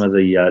that some of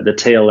the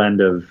tail end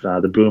of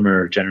the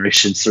boomer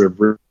generation sort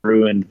of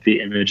ruined the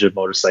image of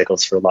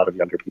motorcycles for a lot of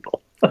younger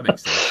people. That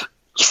makes sense.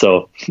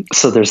 So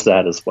there's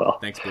that as well.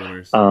 Thanks,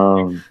 boomers.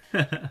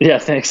 Yeah,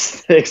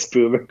 thanks,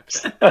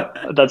 boomers.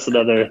 That's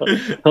another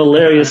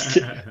hilarious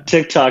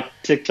TikTok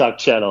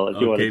channel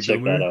if you want to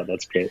check that out.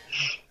 That's great.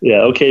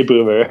 Yeah, okay,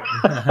 boomer.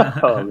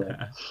 Oh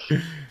man,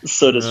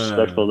 so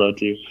disrespectful though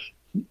too.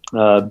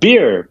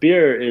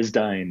 Beer is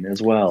dying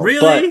as well.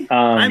 Really? But,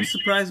 I'm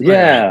surprised by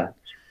that.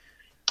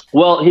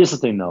 Well, here's the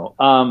thing though.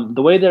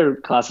 The way they're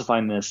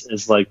classifying this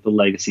is like the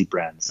legacy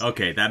brands.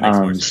 Okay, that makes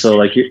more sense. So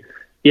like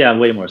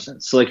way more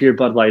sense. So like your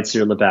Bud Lights,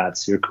 your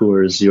Labatt's, your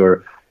Coors,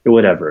 your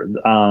whatever.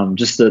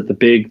 Just the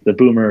big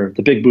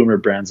boomer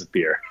brands of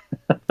beer.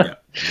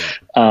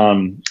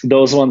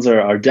 Those ones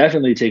are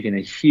definitely taking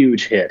a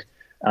huge hit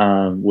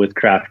with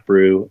craft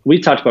brew. We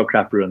talked about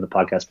craft brew on the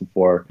podcast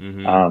before.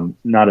 Mm-hmm.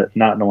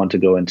 Not one to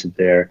go into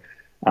there.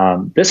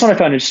 This one I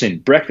found interesting.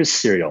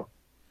 Breakfast cereal.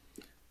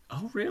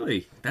 Oh,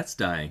 really? That's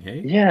dying,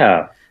 hey?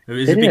 Yeah.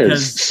 Is it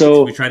because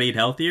we try to eat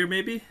healthier,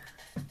 maybe?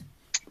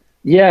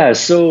 Yeah,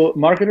 so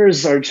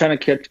marketers are trying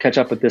to catch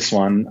up with this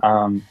one.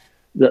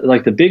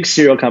 The big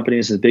cereal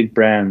companies, the big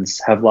brands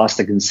have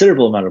lost a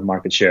considerable amount of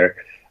market share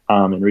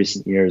in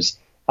recent years.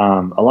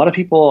 A lot of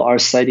people are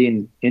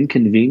citing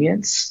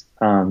inconvenience,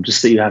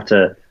 just that you have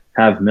to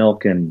have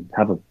milk and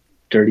have a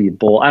dirty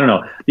bowl. I don't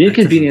know. The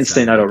inconvenience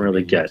thing I don't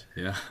really get.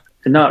 Yeah.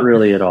 Not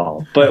really at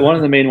all. But one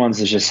of the main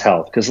ones is just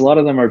health, because a lot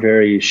of them are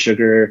very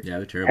sugar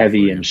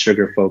heavy and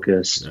sugar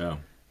focused.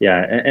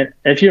 Yeah. And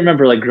if you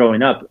remember, like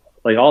growing up,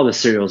 like all the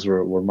cereals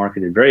were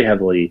marketed very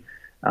heavily,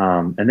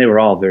 and they were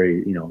all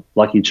very,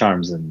 Lucky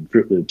Charms and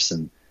Fruit Loops,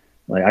 and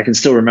like I can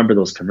still remember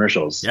those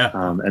commercials. Yeah,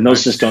 and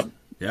those just don't.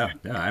 Yeah,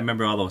 I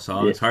remember all those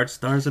songs: Heart,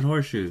 Stars, and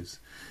Horseshoes,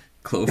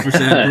 Clover,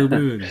 Sand, Blue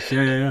Moons.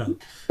 Yeah.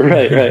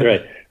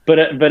 Right.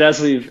 But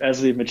as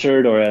we've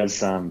matured, or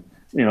as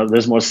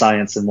there's more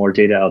science and more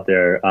data out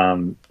there,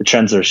 the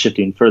trends are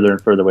shifting further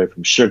and further away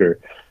from sugar,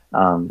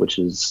 which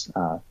is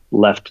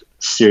left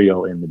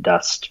cereal in the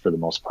dust for the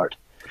most part.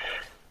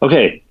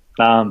 Okay.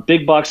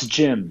 Big box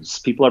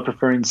gyms. People are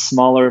preferring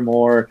smaller,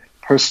 more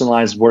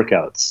personalized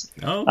workouts.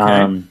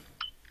 Okay.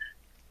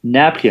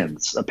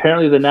 Napkins.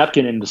 Apparently the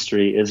napkin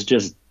industry is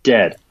just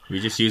dead. We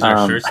just use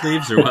our shirt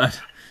sleeves or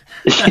what?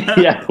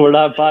 Yeah, we're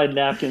not buying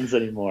napkins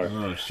anymore.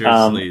 Oh,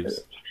 shirt sleeves.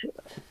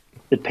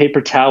 The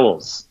paper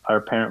towels are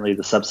apparently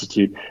the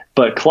substitute,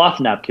 but cloth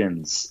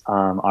napkins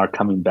are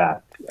coming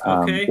back.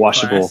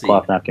 Washable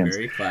cloth napkins.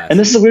 Very classy. And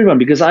this is a weird one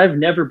because I've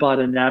never bought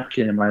a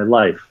napkin in my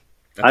life.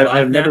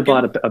 I've never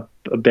bought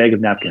a bag of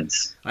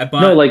napkins.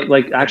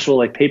 Like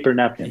actual paper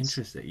napkins.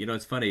 Interesting.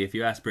 It's funny if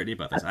you ask Brittany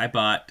about this.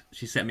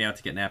 She sent me out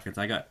to get napkins.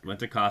 Went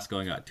to Costco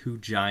and got 2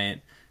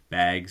 giant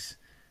bags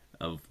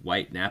of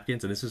white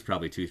napkins, and this was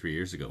probably 2-3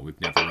 years ago. We've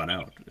never run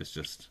out. It's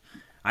just,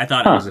 I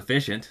thought it was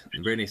efficient.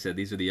 And Brittany said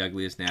these are the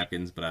ugliest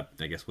napkins, but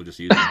I guess we'll just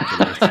use them for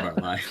the rest of our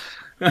life.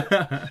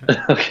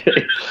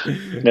 Okay.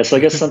 Yeah, so I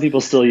guess some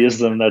people still use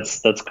them.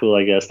 That's cool,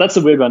 I guess. That's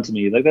a weird one to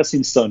me. Like, that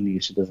seems so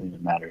niche, it doesn't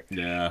even matter.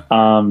 Yeah.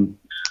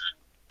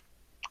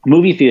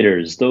 Movie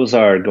theaters, those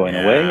are going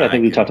away. I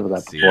think we talked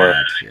about that before.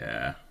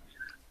 Yeah.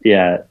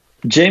 Yeah.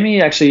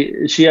 Jamie,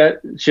 actually, she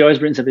always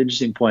brings up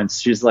interesting points.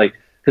 She's like,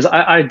 because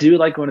I do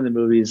like going to the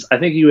movies. I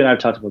think you and I have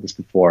talked about this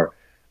before.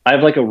 I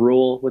have like a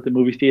rule with the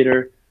movie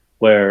theater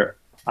where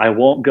I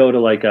won't go to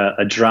like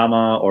a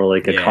drama or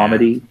like a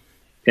comedy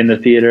in the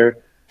theater.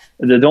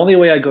 The only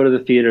way I go to the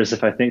theater is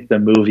if I think the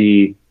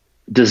movie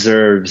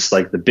deserves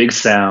like the big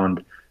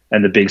sound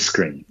and the big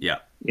screen. Yeah.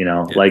 You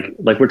know, like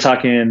we're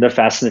talking the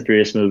Fast and the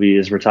Furious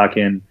movies. We're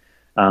talking,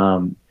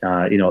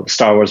 the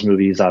Star Wars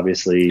movies,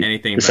 obviously.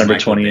 Anything December by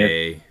Michael 20th.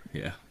 Bay.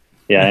 Yeah.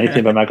 Yeah,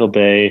 anything by Michael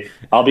Bay.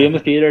 I'll be in the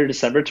theater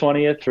December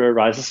 20th for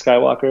Rise of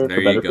Skywalker, There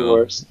for better you or for go.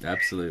 worse.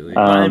 Absolutely.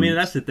 Well, I mean,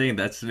 that's the thing.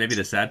 That's maybe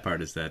the sad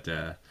part is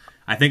that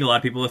I think a lot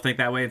of people think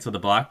that way, and so the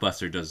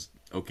blockbuster does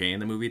okay in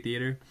the movie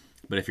theater.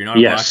 But if you're not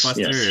a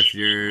blockbuster, if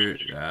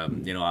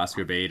you're,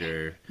 Oscar bait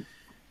or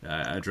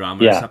a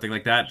drama or something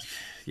like that,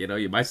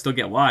 you might still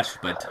get watched,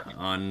 but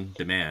on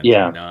demand.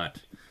 Not.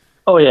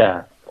 Oh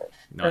yeah.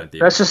 Not in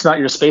theater. That's just not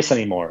your space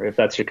anymore if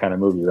that's your kind of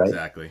movie, right?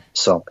 Exactly.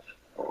 So,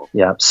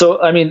 yeah.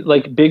 So, I mean,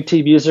 like big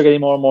TVs are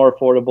getting more and more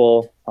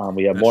affordable.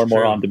 We have more and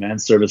more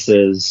on-demand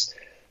services.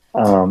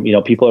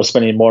 People are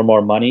spending more and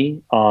more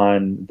money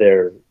on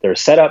their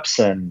setups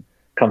and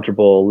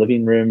comfortable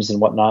living rooms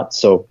and whatnot.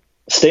 So,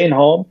 staying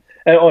home.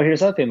 And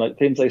here's another thing: like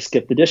things like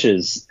Skip the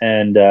Dishes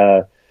and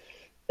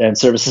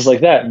services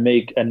like that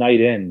make a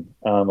night in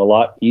a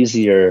lot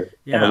easier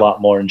and a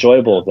lot more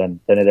enjoyable than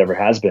it ever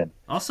has been.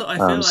 Also, I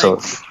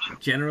feel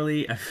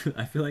generally, I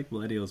feel like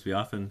millennials, we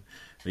often,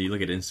 when you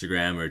look at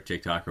Instagram or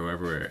TikTok or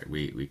wherever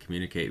we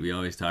communicate, we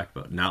always talk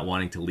about not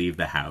wanting to leave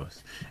the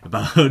house,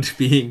 about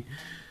being,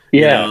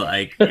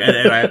 I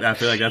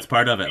feel like that's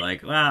part of it.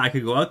 Like, well, I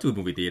could go out to a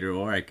movie theater,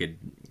 or I could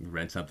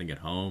rent something at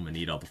home and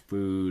eat all the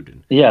food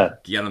and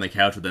get on the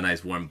couch with a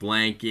nice warm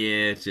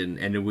blanket,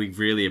 and we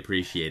really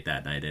appreciate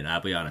that night. And I'll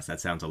be honest,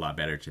 that sounds a lot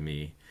better to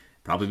me,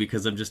 probably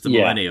because I'm just a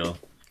millennial,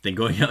 than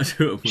going out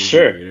to a movie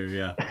theater.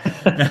 Yeah.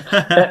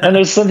 And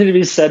there's something to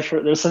be said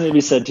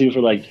too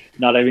for like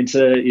not having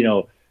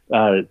to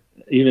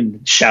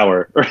even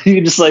shower, or you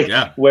can just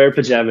wear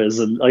pajamas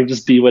and like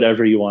just be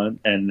whatever you want,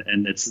 and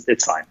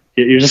it's fine.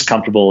 You're just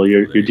comfortable.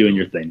 You're doing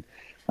your thing.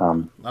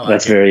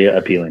 That's very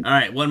appealing. All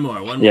right, one more.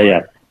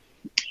 Yeah.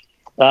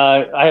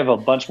 I have a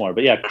bunch more,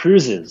 but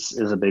cruises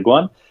is a big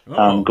one.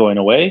 Going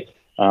away.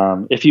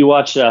 If you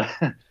watch,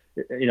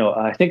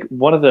 I think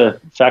one of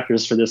the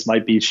factors for this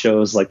might be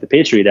shows like the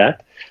Patriot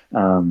Act.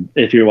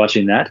 If you're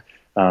watching that,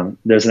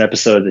 there's an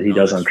episode that he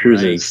does on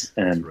cruises,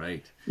 and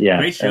great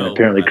show, and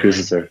apparently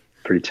cruises are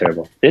pretty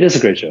terrible. It is a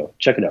great show.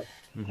 Check it out.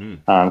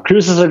 Mm-hmm.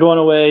 Cruises are going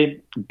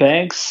away.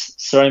 Banks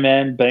are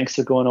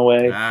going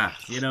away.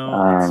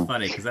 It's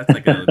funny because that's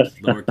like a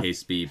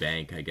lowercase b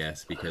bank, I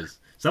guess, because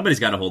somebody's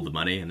got to hold the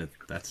money, and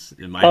that's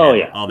in my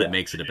head all that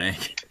makes it a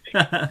bank.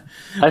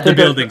 I think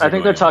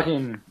they're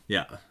talking.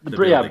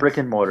 Brick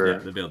and mortar. Yeah,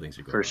 the buildings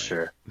are going for away.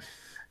 Sure.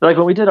 Like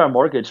when we did our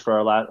mortgage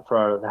for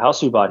the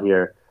house we bought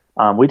here,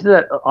 we did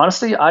that.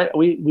 Honestly,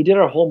 we did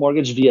our whole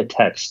mortgage via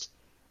text.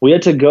 We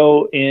had to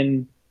go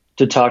in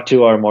to talk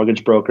to our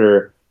mortgage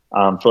broker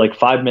for like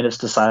 5 minutes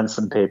to sign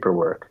some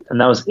paperwork, and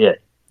that was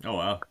it. Oh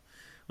wow!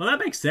 Well, that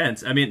makes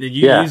sense. I mean, you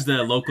use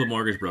the local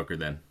mortgage broker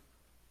then?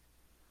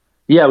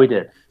 Yeah, we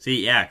did.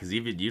 See, because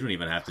you don't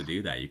even have to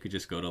do that. You could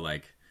just go to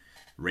like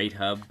Rate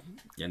Hub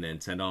and then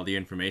send all the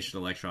information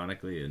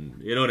electronically,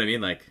 and you know what I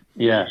mean. Like,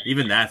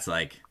 even that's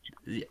like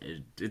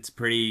it's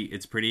pretty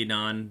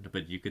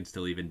but you can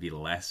still even be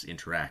less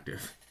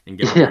interactive and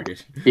get a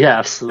mortgage. Yeah,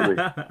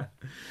 absolutely.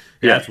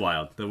 It's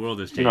wild. The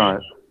world is changing. No.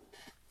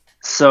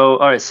 So,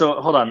 all right. So,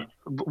 hold on.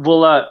 We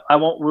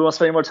won't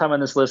spend any more time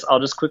on this list. I'll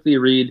just quickly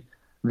read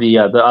the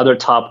other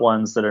top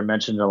ones that are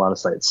mentioned in a lot of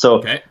sites.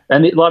 So,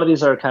 and a lot of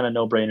these are kind of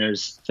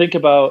no-brainers. Think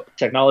about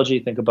technology.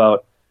 Think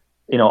about,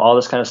 all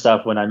this kind of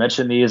stuff when I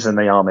mention these, and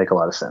they all make a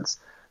lot of sense.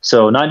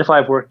 So, 9 to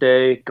 5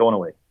 workday going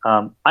away.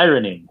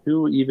 Ironing.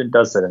 Who even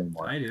does that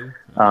anymore? I do.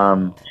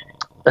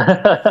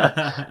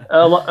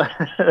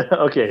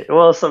 Okay.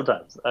 Well,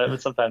 sometimes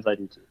I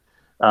do too.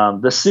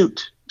 The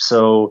suit.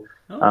 So,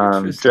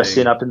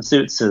 dressing up in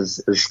suits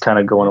is kind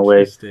of going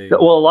away.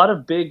 Well, a lot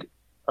of big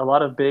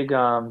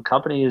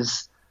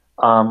companies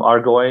are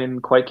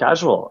going quite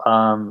casual.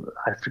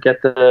 I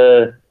forget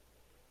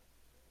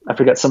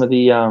some of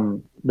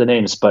the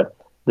names, but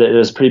it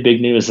was pretty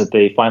big news that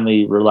they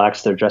finally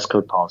relaxed their dress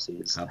code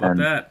policies. How about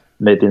that?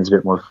 Made things a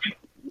bit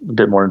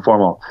more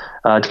informal.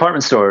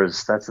 Department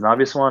stores, that's an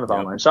obvious one. Of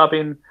online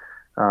shopping.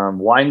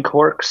 Wine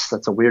corks,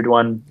 that's a weird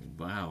one.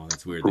 Wow,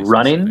 that's weird.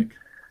 Running.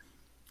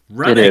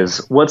 It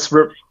is. What's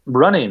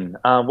running?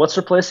 What's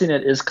replacing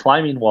it is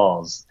climbing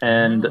walls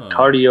and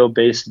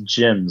cardio-based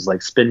gyms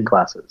like spin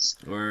classes.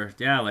 Or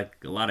like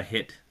a lot of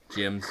HIIT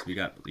gyms.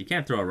 You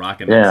can't throw a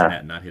rock in Medicine Hat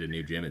and not hit a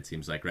new gym. It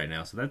seems like right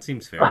now, so that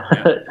seems fair.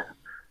 Yeah,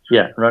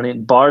 yeah.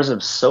 Running bars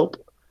of soap.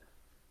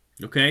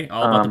 Okay,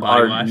 all about the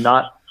body wash.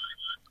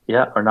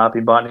 Are not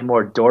being bought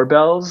anymore.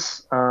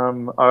 Doorbells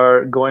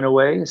are going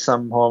away.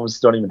 Some homes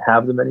don't even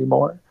have them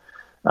anymore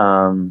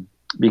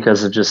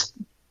because of just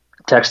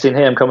texting,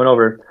 "Hey, I'm coming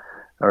over,"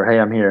 or "Hey,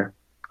 I'm here."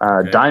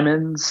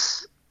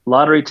 Diamonds,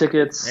 lottery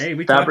tickets, Hey,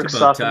 we fabric talked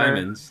about softener.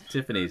 diamonds.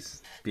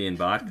 Tiffany's being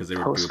bought because they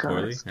were doing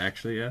poorly.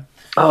 Actually, yeah.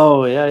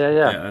 Oh, yeah.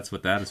 Yeah, that's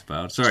what that is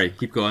about. Sorry,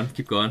 keep going.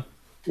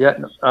 Yeah,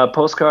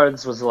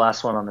 postcards was the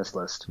last one on this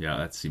list. Yeah,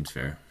 that seems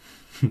fair.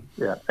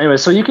 Yeah. Anyway,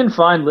 so you can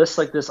find lists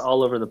like this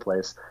all over the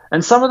place.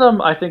 And some of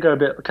them I think are a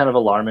bit kind of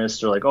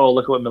alarmist or like, oh,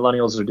 look at what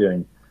millennials are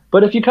doing.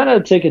 But if you kind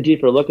of take a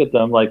deeper look at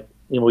them, like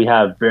we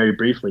have very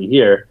briefly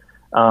here,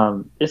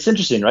 it's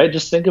interesting, right?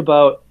 Just think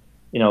about,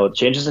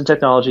 changes in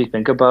technology.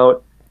 Think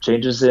about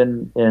changes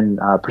in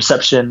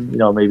perception,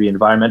 maybe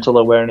environmental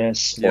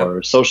awareness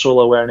or social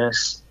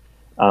awareness.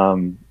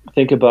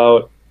 Think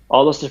about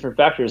all those different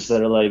factors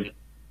that are like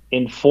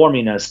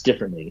informing us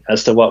differently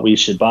as to what we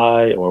should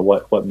buy or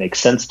what makes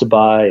sense to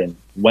buy and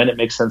when it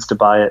makes sense to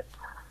buy it,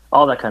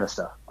 all that kind of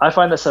stuff. I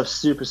find that stuff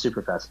super,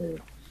 super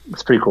fascinating.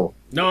 It's pretty cool.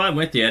 No, I'm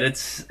with you.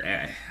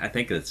 I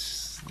think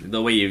it's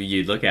the way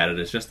you look at it.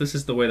 It's just, this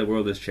is the way the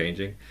world is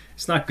changing.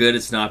 It's not good.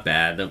 It's not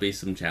bad. There'll be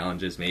some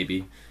challenges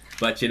maybe,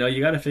 but you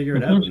got to figure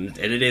it out. And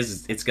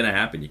it's going to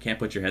happen. You can't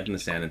put your head in the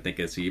sand and think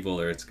it's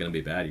evil or it's going to be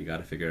bad. You got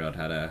to figure out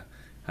how to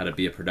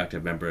be a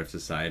productive member of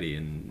society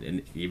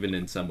and even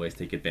in some ways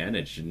take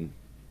advantage and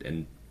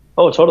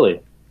oh,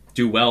 totally,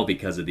 do well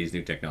because of these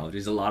new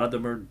technologies. A lot of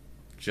them are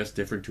just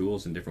different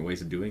tools and different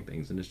ways of doing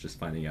things, and it's just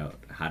finding out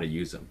how to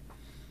use them.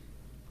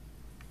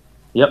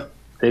 Yep,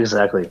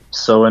 exactly.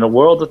 So in a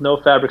world with no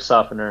fabric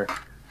softener,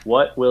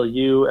 what will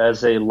you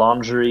as a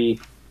lingerie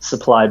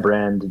supply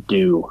brand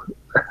do?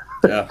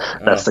 Yeah,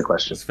 that's the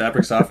question. Is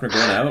fabric softener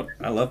going out?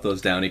 I love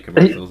those Downy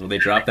commercials when they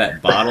drop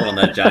that bottle on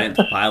that giant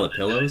pile of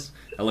pillows.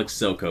 That looks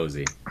so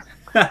cozy.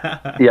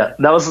 Yeah,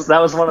 that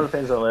was one of the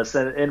things on the list.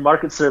 And in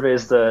market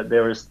surveys,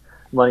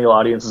 millennial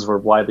audiences were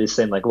widely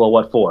saying like, "Well,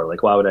 what for?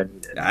 Like, why would I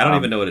need it?" I don't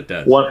even know what it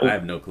does. I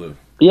have no clue.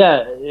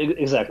 Yeah,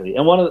 exactly.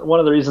 And one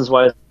of the reasons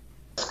why is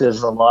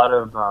because a lot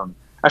of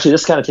actually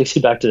this kind of takes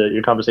you back to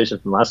your conversation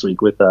from last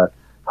week with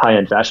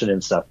high-end fashion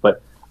and stuff.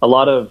 But a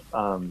lot of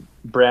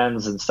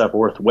brands and stuff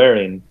worth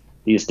wearing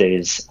these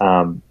days,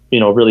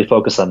 really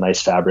focus on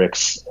nice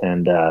fabrics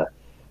and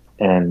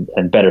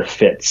better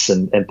fits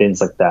and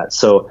things like that.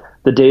 So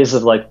the days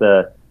of like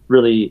the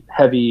really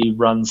heavy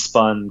run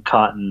spun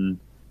cotton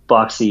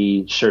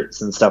boxy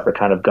shirts and stuff are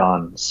kind of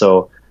gone.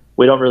 So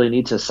we don't really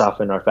need to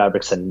soften our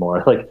fabrics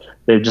anymore. Like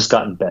they've just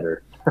gotten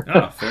better.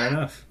 Oh, fair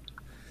enough.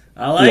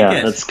 I like it.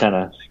 Yeah, that's kind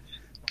of,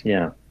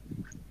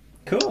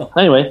 cool.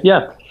 Anyway,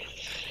 yeah.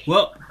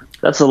 Well,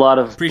 that's a lot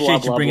of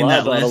appreciate you bringing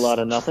that list. A lot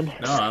of nothing.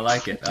 No, I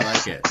like it.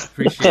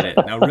 Appreciate it.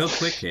 Now, real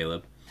quick,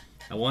 Caleb,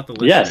 I want the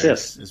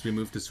listeners, as we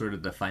move to sort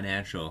of the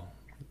financial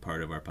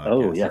part of our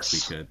podcast,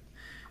 if we could.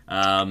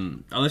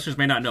 Our listeners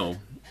may not know,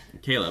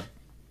 Caleb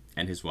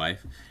and his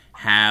wife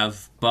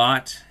have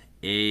bought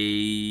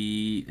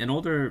an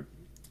older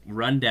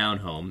rundown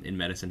home in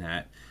Medicine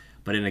Hat,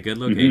 but in a good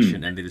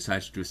location, and they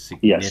decided to do a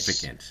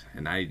significant,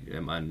 and I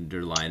am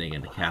underlining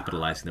and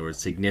capitalizing the word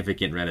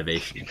significant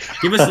renovation.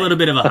 Give us a little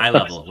bit of a high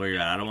level where you're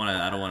at. I don't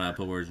want to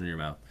put words in your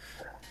mouth.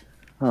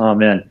 Oh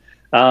man,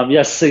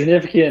 yes,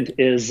 significant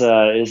is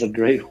a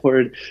great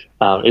word.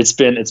 It's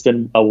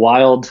been a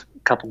wild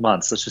couple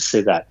months. Let's just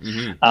say that.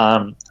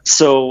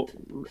 So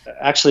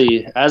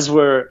actually, as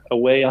we're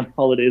away on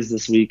holidays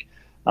this week,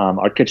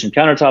 our kitchen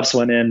countertops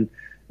went in.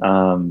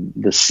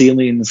 The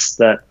ceilings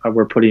that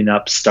we're putting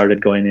up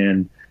started going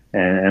in,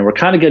 and we're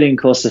kind of getting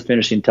close to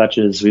finishing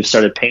touches. We've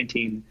started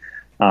painting.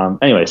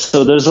 Anyway,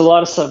 so there's a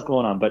lot of stuff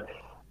going on. But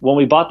when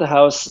we bought the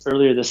house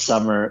earlier this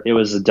summer, it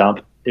was a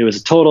dump. It was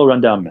a total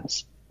rundown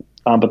mess.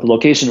 But the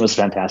location was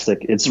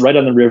fantastic. It's right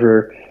on the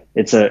river.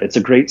 It's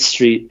a great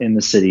street in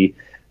the city.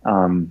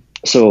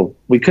 So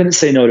we couldn't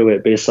say no to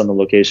it based on the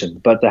location.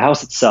 But the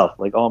house itself,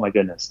 like, oh my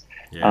goodness,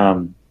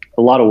 a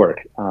lot of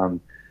work.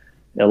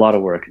 A lot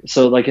of work.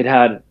 So like it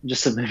had,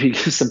 just to maybe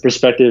give some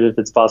perspective if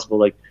it's possible,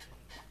 like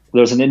there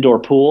was an indoor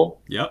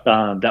pool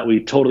that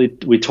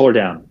we tore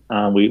down.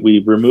 We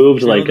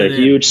removed like a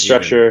huge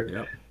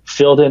structure,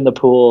 filled in the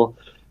pool.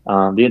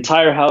 The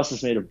entire house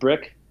is made of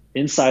brick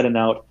inside and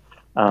out.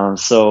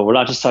 So we're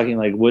not just talking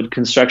like wood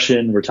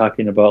construction. We're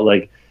talking about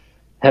like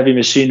heavy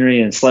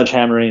machinery and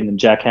sledgehammering and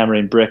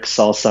jackhammering bricks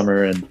all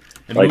summer. And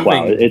like,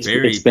 wow, it's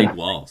been big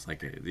walls,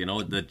 like,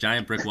 the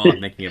giant brick wall I'm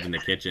thinking of in the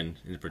kitchen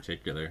in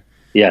particular.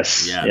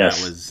 Yes. Yeah,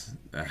 yes.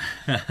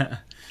 That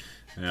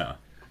was,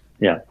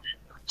 yeah.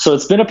 So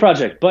it's been a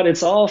project, but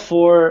it's all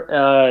for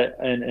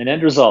an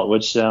end result,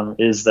 which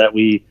is that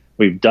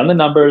we've done the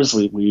numbers,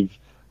 we've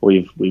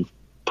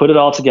put it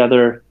all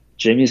together.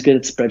 Jamie's good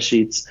at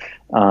spreadsheets,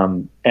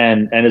 and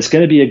it's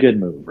going to be a good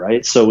move,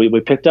 right? So we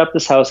picked up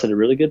this house at a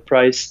really good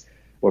price.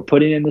 We're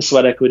putting in the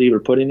sweat equity. We're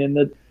putting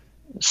in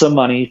some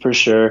money for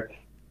sure.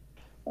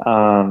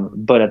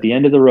 But at the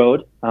end of the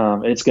road,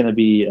 it's going to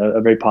be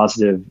a very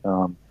positive,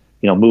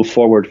 move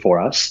forward for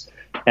us.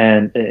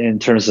 And in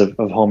terms of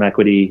home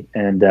equity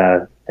and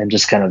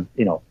just kind of,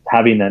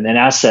 having an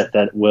asset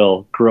that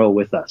will grow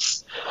with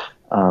us,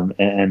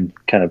 and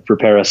kind of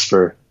prepare us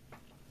for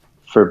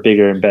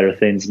bigger and better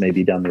things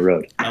maybe down the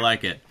road. I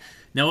like it.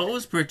 Now, what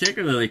was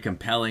particularly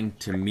compelling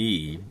to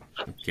me,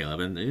 Caleb,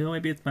 and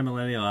maybe it's my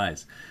millennial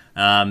eyes.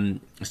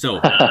 Jamie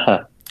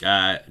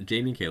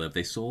and Caleb,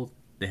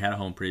 they had a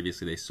home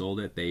previously. They sold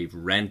it. They've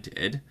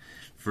rented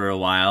for a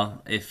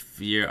while. If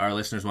our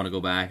listeners want to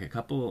go back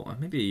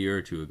maybe a year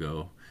or two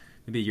ago,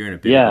 maybe a year and a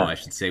bit ago, I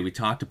should say, we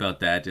talked about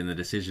that in the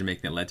decision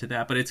making that led to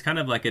that. But it's kind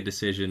of like a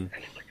decision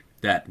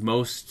that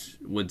most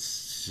would,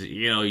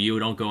 you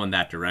don't go in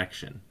that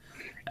direction.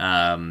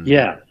 And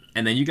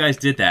then you guys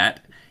did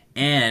that.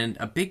 And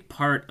a big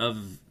part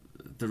of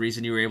the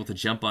reason you were able to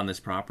jump on this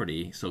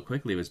property so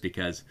quickly was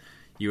because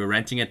you were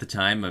renting at the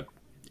time,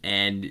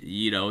 and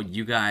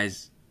you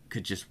guys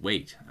could just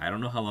wait. I don't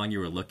know how long you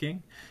were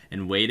looking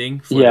and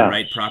waiting for the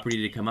right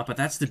property to come up, but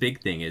that's the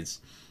big thing is,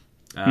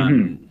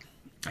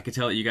 I could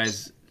tell that you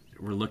guys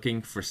were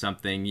looking for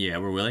something. Yeah,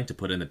 we're willing to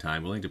put in the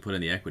time, willing to put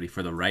in the equity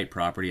for the right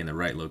property in the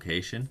right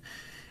location.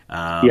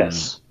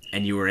 Yes.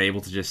 And you were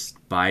able to just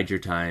bide your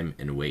time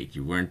and wait.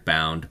 You weren't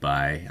bound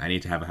by, I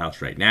need to have a house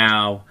right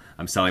now.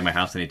 I'm selling my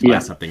house. I need to buy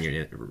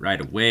something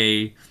right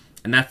away.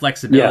 And that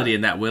flexibility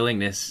and that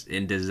willingness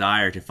and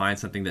desire to find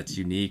something that's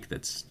unique,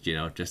 that's,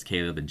 just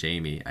Caleb and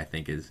Jamie, I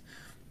think is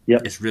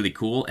really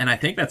cool. And I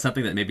think that's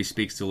something that maybe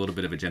speaks to a little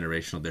bit of a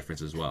generational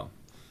difference as well.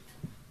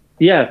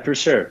 Yeah, for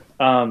sure.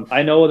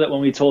 I know that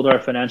when we told our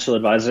financial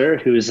advisor,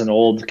 who is an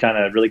old kind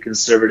of really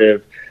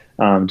conservative,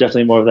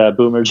 definitely more of that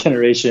boomer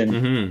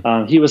generation,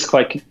 he was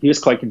quite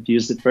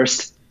confused at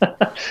first.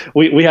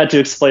 we had to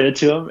explain it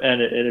to him, and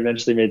it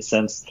eventually made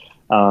sense.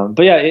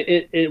 But yeah,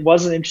 it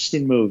was an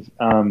interesting move.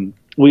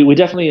 We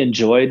definitely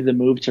enjoyed the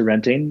move to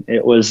renting.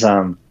 It was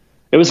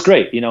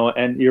great,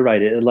 and you're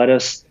right. It let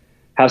us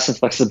have some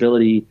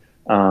flexibility.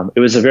 It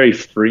was a very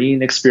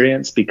freeing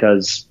experience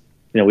because,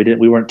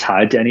 we weren't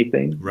tied to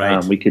anything.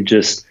 Right. We could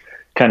just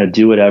kind of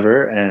do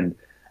whatever, and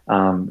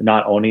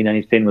not owning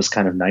anything was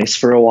kind of nice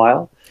for a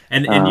while.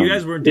 And you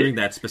guys weren't doing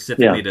that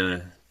specifically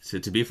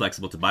to be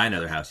flexible to buy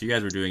another house. You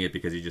guys were doing it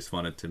because you just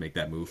wanted to make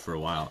that move for a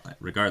while,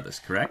 regardless,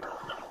 correct?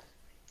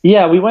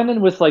 Yeah, we went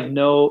in with there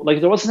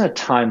wasn't a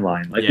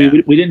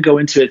timeline. We didn't go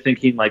into it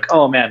thinking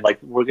oh man,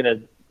 we're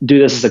gonna do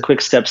this as a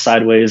quick step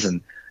sideways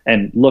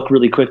and look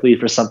really quickly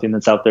for something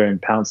that's out there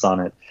and pounce on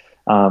it.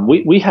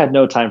 We had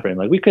no time frame.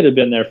 We could have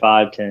been there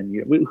 5-10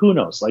 years. Who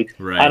knows? I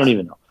don't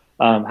even know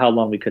how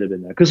long we could have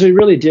been there, because we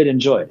really did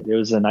enjoy it. It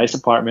was a nice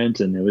apartment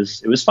and it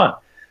was fun.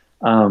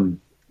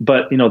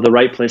 But the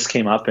right place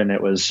came up and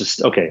it was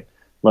just, okay,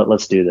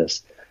 let's do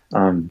this.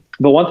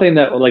 But one thing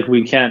that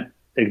we can't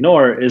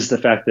ignore is the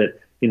fact that,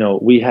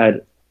 we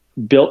had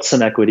built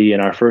some equity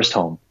in our first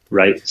home,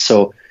 right?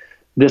 So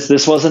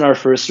this wasn't our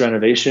first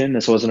renovation.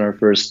 This wasn't our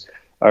first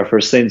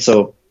thing.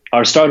 So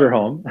our starter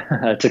home,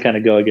 to kind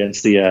of go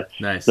against the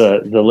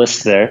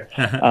list there,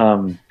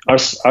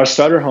 our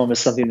starter home is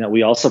something that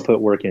we also put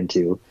work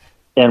into,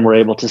 and we're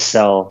able to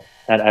sell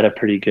at a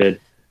pretty good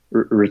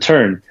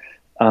return.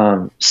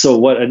 So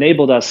what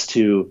enabled us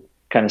to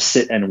kind of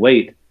sit and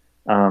wait,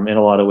 in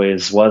a lot of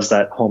ways, was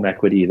that home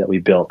equity that we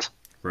built.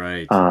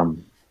 Right.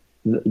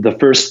 The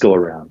first go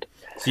around.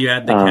 So you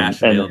had the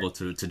cash available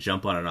to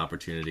jump on an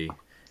opportunity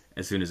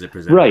as soon as it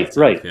presented itself.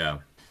 Right. Yeah.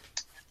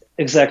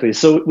 Exactly.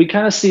 So we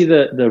kind of see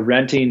the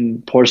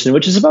renting portion,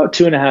 which is about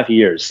 2.5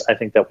 years, I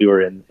think, that we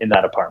were in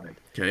that apartment.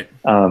 Okay.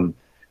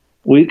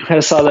 We kind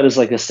of saw that as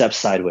a step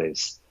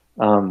sideways.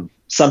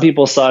 Some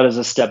people saw it as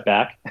a step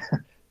back,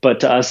 but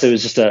to us, it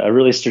was just a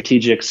really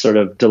strategic, sort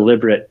of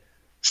deliberate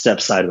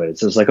step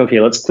sideways. It was okay,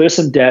 let's clear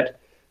some debt.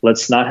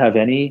 Let's not have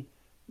any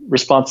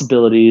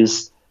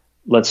responsibilities.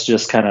 Let's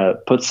just kind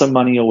of put some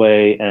money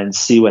away and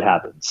see what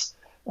happens,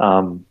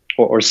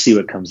 or see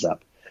what comes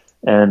up.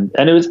 And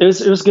it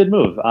was a good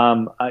move.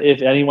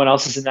 If anyone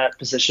else is in that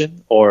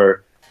position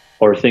or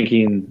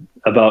thinking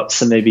about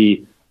some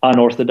maybe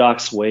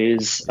unorthodox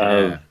ways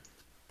of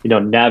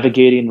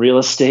navigating real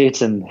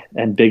estate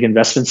and big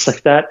investments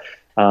like that,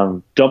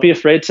 don't be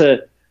afraid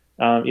to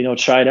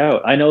try it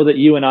out. I know that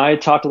you and I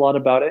talked a lot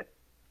about it,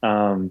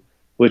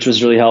 which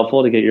was really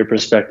helpful to get your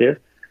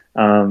perspective.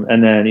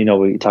 And then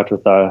we talked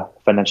with our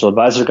financial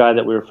advisor guy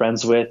that we were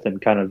friends with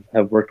and kind of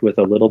have worked with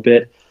a little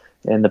bit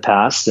in the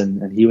past,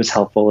 and he was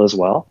helpful as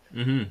well.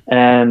 Mm-hmm.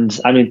 And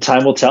I mean,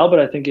 time will tell, but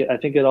I think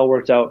it all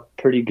worked out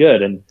pretty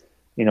good. And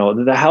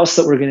the house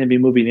that we're going to be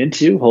moving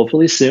into,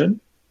 hopefully soon,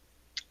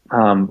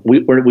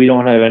 we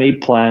don't have any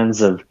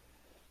plans of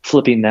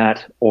flipping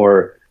that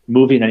or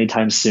moving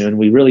anytime soon.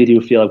 We really do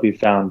feel like we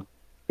found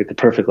the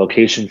perfect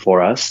location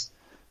for us.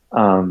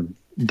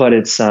 But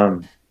it's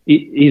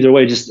either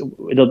way,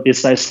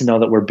 it's nice to know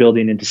that we're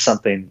building into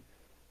something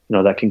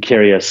that can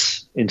carry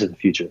us into the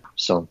future.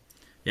 So.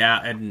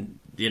 Yeah, and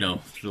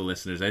for the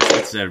listeners,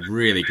 it's a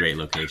really great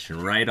location,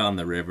 right on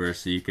the river,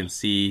 so you can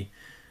see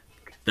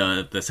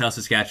the South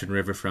Saskatchewan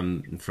River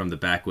from the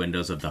back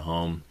windows of the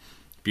home.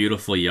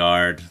 Beautiful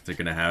yard. They're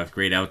going to have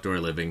great outdoor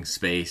living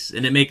space,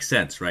 and it makes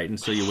sense, right? And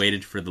so you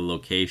waited for the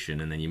location,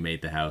 and then you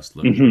made the house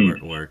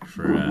work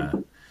for.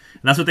 And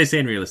that's what they say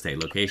in real estate: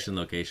 location,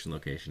 location,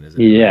 location. Isn't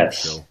it?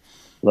 Yes. So,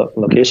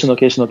 Location,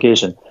 location,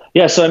 location.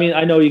 Yeah. So I mean,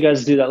 I know you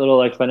guys do that little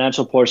like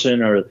financial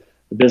portion or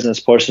the business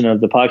portion of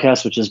the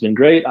podcast, which has been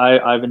great.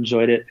 I've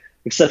enjoyed it,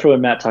 except for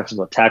when Matt talks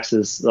about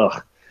taxes.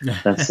 Ugh,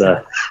 that's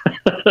no,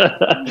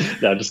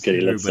 I'm just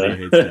kidding. Everybody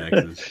hates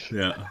taxes.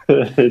 Yeah,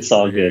 it's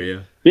all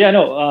good. But yeah,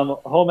 no,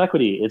 home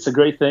equity. It's a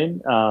great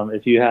thing.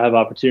 If you have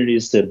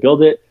opportunities to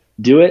build it,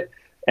 do it.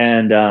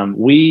 And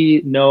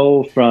we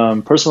know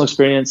from personal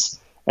experience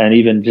and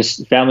even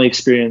just family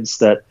experience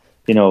that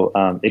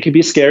it can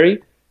be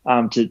scary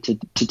to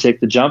take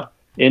the jump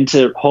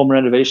into home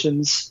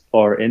renovations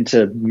or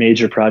into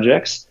major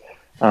projects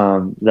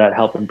that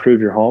help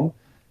improve your home.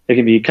 It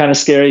can be kind of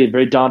scary,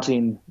 very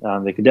daunting.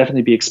 They can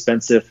definitely be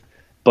expensive,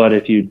 but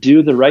if you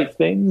do the right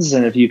things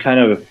and if you kind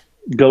of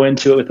go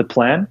into it with a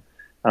plan,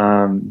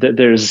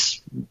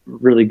 there's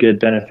really good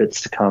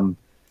benefits to come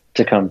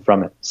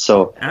from it.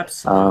 So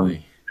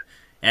absolutely.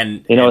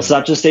 And it's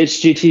not just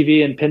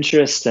HGTV and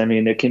Pinterest. I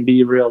mean, it can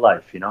be real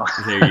life,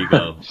 There you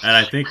go. And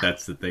I think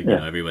that's the thing,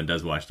 everyone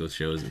does watch those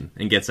shows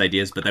and gets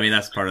ideas, but I mean,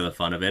 that's part of the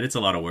fun of it. It's a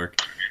lot of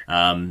work.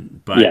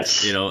 But,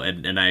 yes.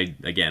 And I,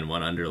 again,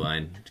 want to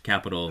underline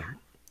capital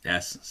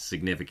S,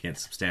 significant,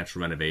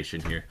 substantial renovation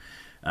here.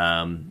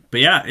 But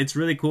yeah, it's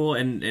really cool.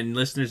 And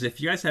listeners,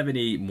 if you guys have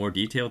any more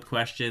detailed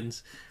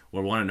questions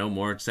or want to know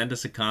more, send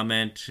us a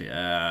comment, send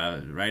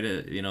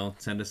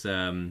us,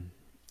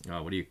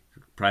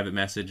 private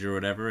message or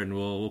whatever, and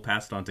we'll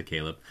pass it on to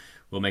Caleb.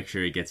 We'll make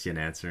sure he gets you an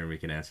answer, and we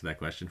can answer that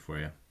question for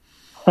you.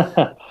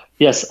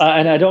 Yes,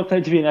 and I don't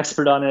claim to be an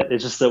expert on it.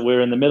 It's just that we're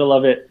in the middle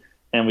of it,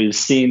 and we've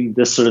seen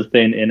this sort of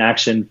thing in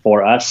action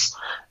for us.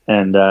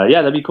 And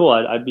that'd be cool.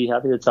 I'd be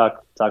happy to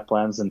talk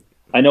plans. And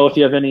I know if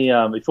you have any,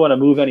 if you want to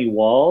move any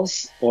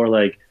walls or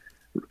like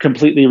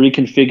completely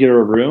reconfigure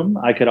a room,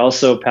 I could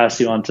also pass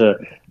you on to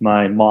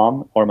my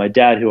mom or my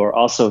dad, who are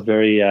also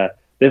very.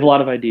 They have a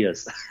lot of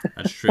ideas.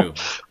 That's true.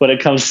 When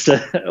it comes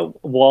to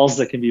walls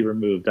that can be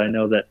removed, I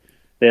know that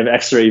they have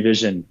X-ray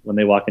vision when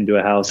they walk into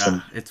a house,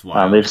 and it's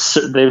wild.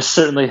 They've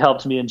certainly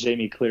helped me and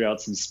Jamie clear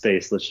out some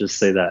space. Let's just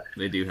say that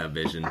they do have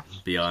vision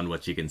beyond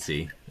what you can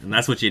see, and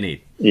that's what you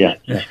need. Yeah.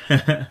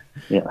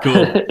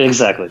 Cool.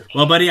 Exactly.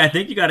 Well, buddy, I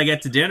think you got to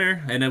get to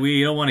dinner, and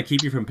we don't want to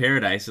keep you from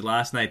paradise. The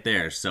last night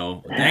there,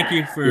 so thank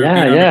you for being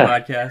on the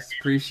podcast.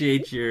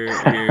 Appreciate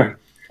your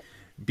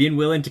being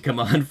willing to come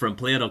on from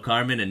Playa del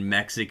Carmen in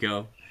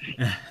Mexico.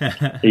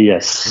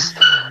 Yes.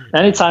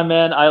 Anytime,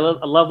 man. I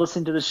love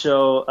listening to the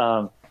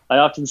show. I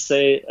often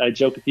I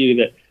joke with you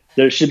that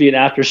there should be an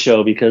after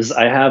show because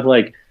I have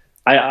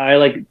I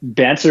like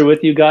banter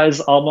with you guys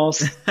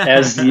almost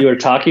as you are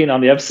talking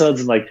on the episodes,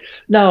 and like,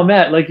 no,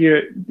 Matt, like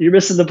you're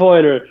missing the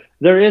point, or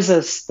there is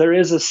a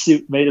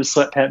suit made of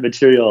sweatpant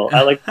material.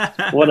 I like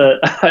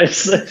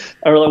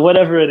or like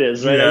whatever it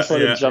is, right? I just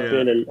want to jump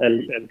in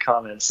and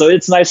comment. So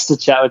it's nice to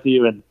chat with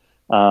you, and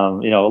a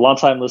long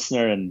time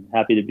listener, and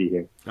happy to be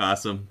here.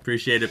 Awesome.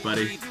 Appreciate it,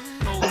 buddy.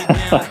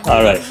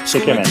 All right.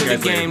 Take care, man. To the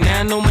game,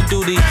 now I know my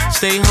duty.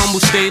 Stay humble,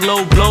 stay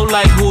low, blow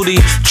like Hootie.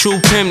 True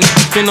pimp,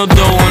 spin no dough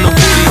on the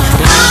booty.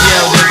 When I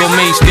yell, there go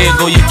Mace, there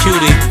go your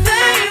cutie.